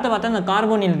 அடுத்து பார்த்தா இந்த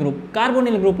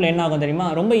கார்போனில் குரூப்பில் என்ன ஆகும் தெரியுமா?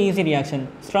 ரொம்ப easy reaction.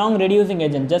 Strong reducing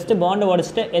agent. Just பாண்டை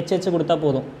உடச்சிட்டு HH கொடுத்தா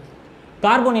போதும்.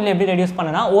 கார்போனில் எப்படி ரெடியூஸ்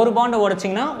பண்ணனா, ஒரு பாண்டை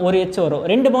உடச்சிங்கன்னா ஒரு H வரும்.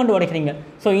 2 பாண்டு உடைக்கிறீங்க.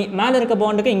 ஸோ மேலே இருக்க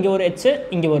பாண்டுக்கு இங்கே ஒரு H,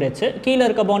 இங்கே ஒரு H. கீழே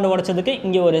இருக்க பாண்டை உடச்சதுக்கு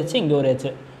இங்கே ஒரு H, இங்கே ஒரு H.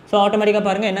 ஸோ ஆட்டோமேட்டிக்காக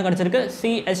பாருங்கள் என்ன கிடச்சிருக்கு?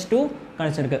 CH2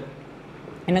 கிடச்சிருக்கு.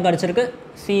 என்ன கிடச்சிருக்கு?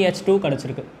 CH2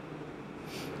 கிடச்சிருக்கு.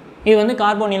 இது வந்து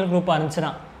கார்போனில் குரூப்பாக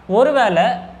இருந்துச்சுன்னா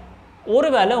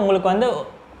ஒருவேளை உங்களுக்கு வந்து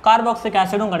கார்பாக்சிக்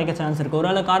ஆசிடும் கிடைக்க சான்ஸ் இருக்குது.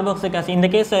 ஒருவேளை கார்பாக்சிக் ஆசிட் இந்த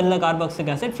கேஸில் இல்லை, கார்பாக்சிக்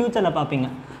ஆசிட் ஃபியூச்சரில் பார்ப்பீங்க.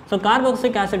 ஸோ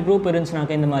கார்பாக்சிக் ஆசிட் குரூப்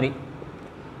இருந்துச்சுனாக்கா இந்த மாதிரி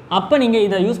அப்போ நீங்கள்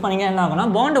இதை யூஸ் பண்ணிங்க என்ன ஆகும்னா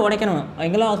பாண்டை உடைக்கணும்.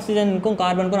 எங்கெல்லாம் ஆக்சிஜனுக்கும்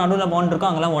கார்பனுக்கும் நடுவில் பாண்ட் இருக்கும்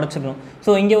அங்கெல்லாம் உடச்சிக்கணும். ஸோ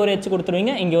இங்கே ஒரு H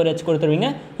கொடுத்துருவீங்க, இங்கே ஒரு H கொடுத்துருவீங்க.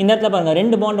 இந்த இடத்துல பாருங்கள்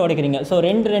 2 பாண்ட் உடைக்கிறீங்க. ஸோ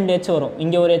 2 H வரும்.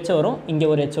 இங்கே ஒரு H வரும், இங்கே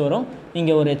ஒரு H வரும்,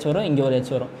 இங்கே ஒரு H வரும், இங்கே ஒரு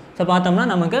H வரும். ஸோ பார்த்தோம்னா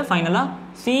நமக்கு ஃபைனலாக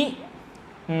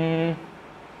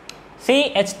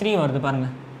CH3 வருது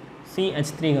பாருங்கள்.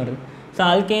 CH3 வருது. ஸோ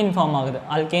அல்கேன் ஃபார்ம் ஆகுது,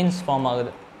 அல்கேன்ஸ் ஃபார்ம்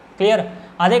ஆகுது. கிளியர்?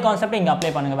 அதே கான்செப்ட் இங்கே அப்ளை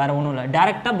பண்ணுங்கள். வேறு ஒன்றும் இல்லை,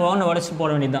 டேரெக்டாக பாண்ட் உடச்சி போட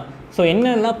வேண்டியது தான். ஸோ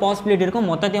என்னெல்லாம் பாசிபிலிட்டி இருக்கும்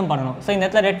மொத்தத்தையும் பண்ணணும். ஸோ இந்த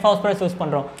இடத்துல ரெட் ஃபாஸ்பரஸ் யூஸ்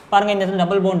பண்ணுறோம் பாருங்கள். இந்த இடத்துல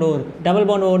டபுள் பாண்ட் ஓவர் இருக்குது. டபுள்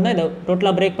பாண்ட் ஓவர்னா இதை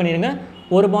டோட்டலாக பிரேக் பண்ணிடுங்க.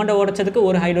 ஒரு பாண்டை உடச்சதுக்கு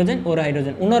ஒரு ஹைட்ரோஜன், ஒரு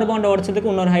ஹைட்ரோஜன், இன்னொரு பாண்டை உடச்சதுக்கு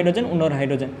இன்னொரு ஹைட்ரோஜன், இன்னொரு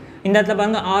ஹைட்ரோஜன். இந்த இடத்துல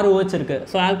பாருங்கள் 6 OH இருக்குது.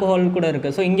 ஸோ ஆல்கஹால் கூட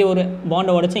இருக்குது. ஸோ இங்கே ஒரு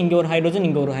பாண்டை உடச்சி இங்கே ஒரு ஹைட்ரோஜன்,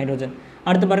 இங்கே ஒரு ஹைட்ரோஜன்.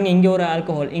 அடுத்து பாருங்கள் இங்கே ஒரு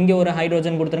ஆல்கஹால், இங்கே ஒரு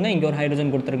ஹைட்ரோஜன் கொடுத்துருங்க, இங்கே ஒரு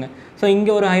ஹைட்ரோஜன் கொடுத்துருங்க. ஸோ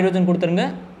இங்கே ஒரு ஹைட்ரோஜன் கொடுத்துருங்க,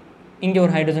 இங்கே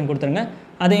ஒரு ஹைட்ரோஜன் கொடுத்துருங்க.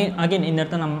 அதே அகைன் இந்த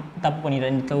இடத்துல நம்ம தப்பு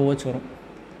பண்ணிடுறேன். இந்த இடத்துல OH வரும்.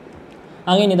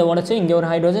 அகைன் இதை உடச்சி இங்கே ஒரு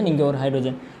ஹைட்ரோஜன், இங்கே ஒரு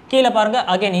ஹைட்ரோஜன். கீழே பாருங்கள்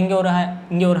அகைன் இங்கே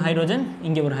ஒரு ஹைட்ரோஜன்,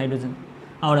 இங்கே ஒரு ஹைட்ரோஜன்.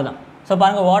 அவ்வளோதான். ஸோ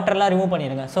பாருங்கள் வாட்டர்லாம் ரிமூவ்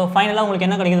பண்ணிடுங்க. ஸோ ஃபைனலாக உங்களுக்கு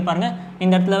என்ன கிடைக்குது பாருங்கள்.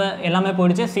 இந்த இடத்துல எல்லாமே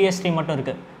போயிடுச்சு, CH3 மட்டும்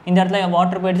இருக்குது. இந்த இடத்துல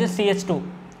வாட்டர் போயிடுச்சு, CH2,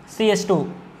 CH2,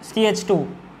 CH2,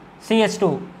 CH2,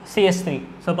 CH3.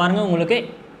 So பாருங்கள் உங்களுக்கு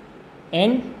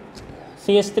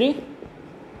CH3,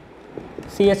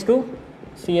 CH2,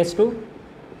 CH2,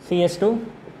 CH2,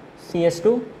 CH2,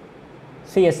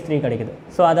 CH3 கிடைக்குது.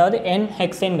 ஸோ அதாவது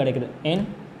N-ஹெக்சேன் கிடைக்குது.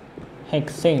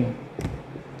 N-ஹெக்சேன்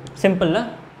சிம்பிளில்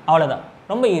அவ்வளோதான்.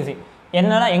 ரொம்ப ஈஸி.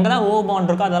 என்னெல்லாம் எங்கெல்லாம் O பாண்ட்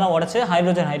இருக்கோ அதெல்லாம் உடச்சி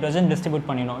ஹைட்ரோஜன் டிஸ்ட்ரிபியூட்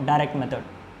பண்ணிடணும். Direct method.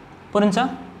 புரிஞ்சா?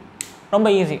 ரொம்ப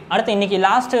ஈஸி. அடுத்து இன்றைக்கி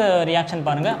லாஸ்ட்டு ரியாக்ஷன்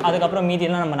பாருங்கள். அதுக்கப்புறம்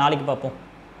மீதியெல்லாம் நம்ம நாளைக்கு பார்ப்போம்.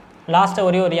 லாஸ்ட்டு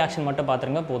ஒரே ஒரு ரியாக்ஷன் மட்டும்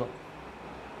பார்த்துருங்க போதும்.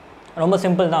 ரொம்ப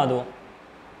சிம்பிள் தான், அதுவும்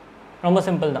ரொம்ப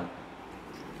சிம்பிள் தான்,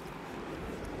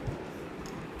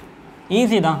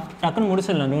 ஈஸி தான், டக்குன்னு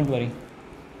முடிச்சிடலாம். Don't worry.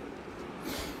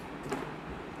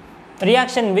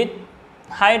 Reaction with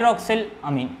hydroxyl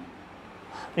amine.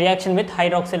 Reaction with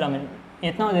hydroxyl amine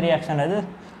எத்தனாவது ரியாக்ஷன்? அது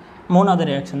 3வது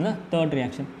ரியாக்ஷனில் 3rd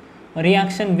reaction.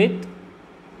 Reaction with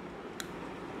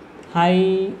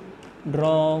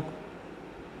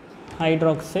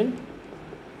hydroxyl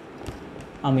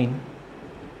amine.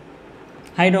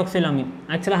 Hydroxyl amine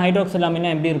ஆக்சுவலாக ஹைட்ராக்சில் அமீனா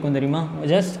எப்படி இருக்கும் தெரியுமா?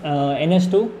 ஜஸ்ட்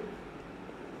NH2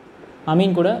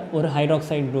 அமீன் கூட ஒரு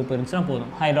ஹைட்ராக்சைடு குரூப் இருந்துச்சுன்னா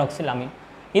போதும். Hydroxyl amine.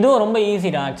 இதுவும் ரொம்ப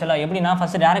ஈஸிடா ஆக்சுவலாக. எப்படின்னா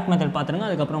ஃபஸ்ட்டு டேரக்ட் மெத்தட் பார்த்துருங்க,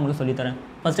 அதுக்கப்புறம் உங்களுக்கு சொல்லித்தரேன்.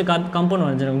 First compound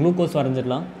வரைஞ்சிடும். Glucose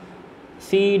வரைஞ்சிடலாம். C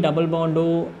double பாண்டோ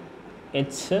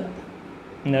H.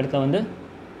 இந்த இடத்துல வந்து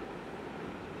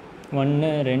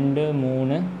 1 2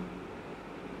 3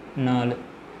 4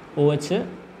 OH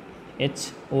H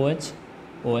OH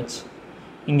OH.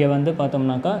 இங்கே வந்து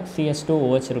பார்த்தோம்னாக்கா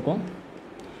CH2OH இருக்கும்.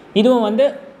 இதுவும் வந்து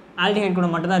ஆல்டிஹைட் கூட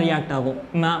மட்டும் தான் ரியாக்ட் ஆகும்,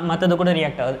 மற்றது கூட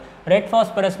ரியாக்ட் ஆகுது. ரெட்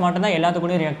ஃபாஸ்பரஸ் மட்டும் தான் எல்லாத்து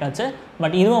கூட ரியாக்ட் ஆச்சு.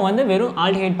 பட் இதுவும் வந்து வெறும்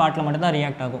ஆல்டிஹைட் பார்ட்டில் மட்டும் தான்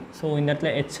ரியாக்ட் ஆகும். ஸோ இந்த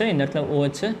இடத்துல H, இந்த இடத்துல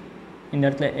OH, இந்த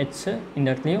இடத்துல H, இந்த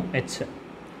இடத்துலையும் H.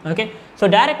 Okay. So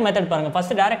direct method பாருங்கள்.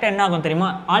 ஃபஸ்ட்டு டேரெக்டாக என்ன ஆகும் தெரியுமா?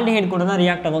 ஆல்டிஹைட் கூட தான்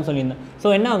ரியாக்ட் ஆகும்னு சொல்லியிருந்தேன். ஸோ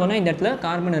என்ன ஆகும்னா இந்த இடத்துல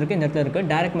கார்பன் இருக்குது, இந்த இடத்துல இருக்குது.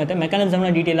 டேரக்ட் மெத்தட்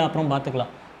மெக்கானிசம்லாம் டீட்டெயிலாக அப்புறம்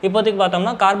பார்த்துக்கலாம். இப்போதைக்கு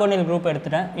பார்த்தோம்னா கார்போனில் குரூப்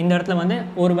எடுத்துட்டேன். இந்த இடத்துல வந்து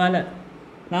ஒரு வேளை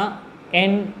நான்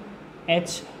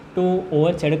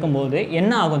NH2OH எடுக்கும்போது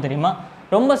என்ன ஆகும் தெரியுமா?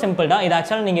 ரொம்ப சிம்பிள் தான். இது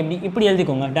ஆக்சுவலாக நீங்கள் இப்படி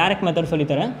எழுதிக்கோங்க. டேரக்ட் மெத்தட்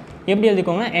சொல்லித்தரேன். எப்படி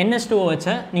எழுதிக்கோங்க? NH2OH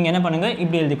நீங்கள் என்ன பண்ணுங்கள்,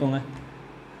 இப்படி எழுதிக்கோங்க.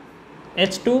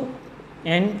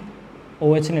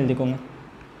 H2NOHன்னு எழுதிக்கோங்க.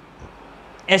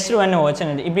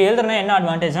 H2NOHன்னு எழுதி இப்படி எழுதுறதுனா என்ன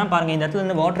அட்வான்டேஜ்னால் பாருங்கள், இந்த இடத்துல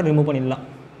இருந்து வாட்டர் ரிமூவ் பண்ணிடலாம்.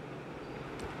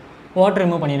 வாட்டர்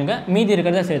ரிமூவ் பண்ணிடுங்க, மீதி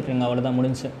இருக்கிறத சேர்த்துருங்க. அவ்வளோதான்,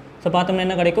 முடிஞ்சு. ஸோ பார்த்தோம்னா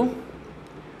என்ன கிடைக்கும்?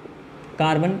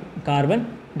 கார்பன் கார்பன்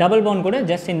டபுள் பவுண்ட் கூட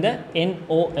ஜஸ்ட் இந்த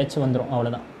NOH வந்துடும்.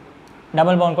 அவ்வளோதான்.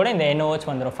 டபுள் பவுண்ட் கூட இந்த NOH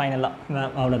வந்துடும் ஃபைனலாக.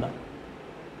 அவ்வளோதான்.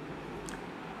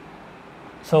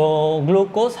 So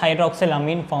glucose hydroxyl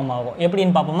amine form ஆகும்.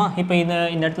 எப்படின்னு பார்ப்போமா? இப்போ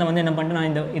இந்த இடத்துல வந்து என்ன பண்ணிட்டு நான்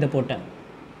இதை போட்டேன்,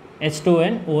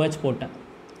 H2NOH போட்டேன்.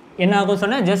 என்ன ஆகும்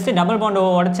சொன்னால் ஜஸ்ட் டபுள் பாண்ட்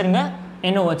உடச்சிருங்க,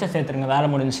 NOH சேர்த்துருங்க, வேலை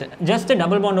முடிஞ்சிச்சு. ஜஸ்ட்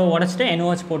டபுள் பாண்ட் உடச்சிட்டு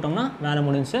NOH போட்டோம்னா வேலை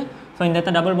முடிஞ்சிச்சு. ஸோ இந்த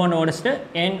இடத்துல டபுள் பாண்ட் உடச்சிட்டு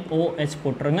NOH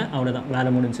போட்டுருங்க, அவ்வளோதான், வேலை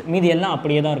முடிஞ்சிச்சு. மீதி எல்லாம்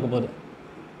அப்படியே தான் இருக்க போகுது.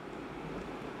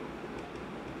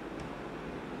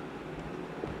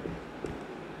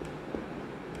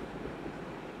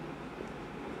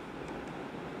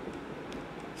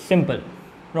 சிம்பிள்,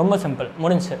 ரொம்ப சிம்பிள்,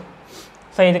 முடிஞ்சு.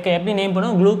 ஸோ இதுக்கு எப்படி நேம்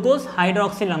பண்ணுவோம்? குளுக்கோஸ்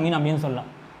ஹைட்ராக்சில் அமீன் அப்படின்னு சொல்லலாம்.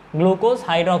 Glucose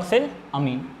hydroxyl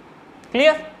amine.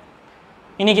 கிளியர்?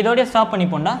 இன்றைக்கி இதோடய ஸ்டாப்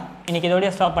பண்ணிப்போண்டா. இன்றைக்கி இதோடய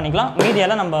ஸ்டாப் பண்ணிக்கலாம்.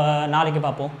 மீதியெல்லாம் நம்ம நாளைக்கு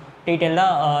பார்ப்போம்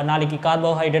டீட்டெயிலாக. நாளைக்கு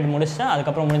கார்போஹைட்ரேட் முடிச்சுட்டு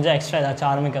அதுக்கப்புறம் முடிஞ்சால் எக்ஸ்ட்ரா ஏதாச்சும்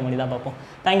ஆரம்பிக்க முடியுதா பார்ப்போம்.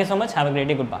 Thank you so much. Have a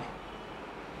great day. Good bye.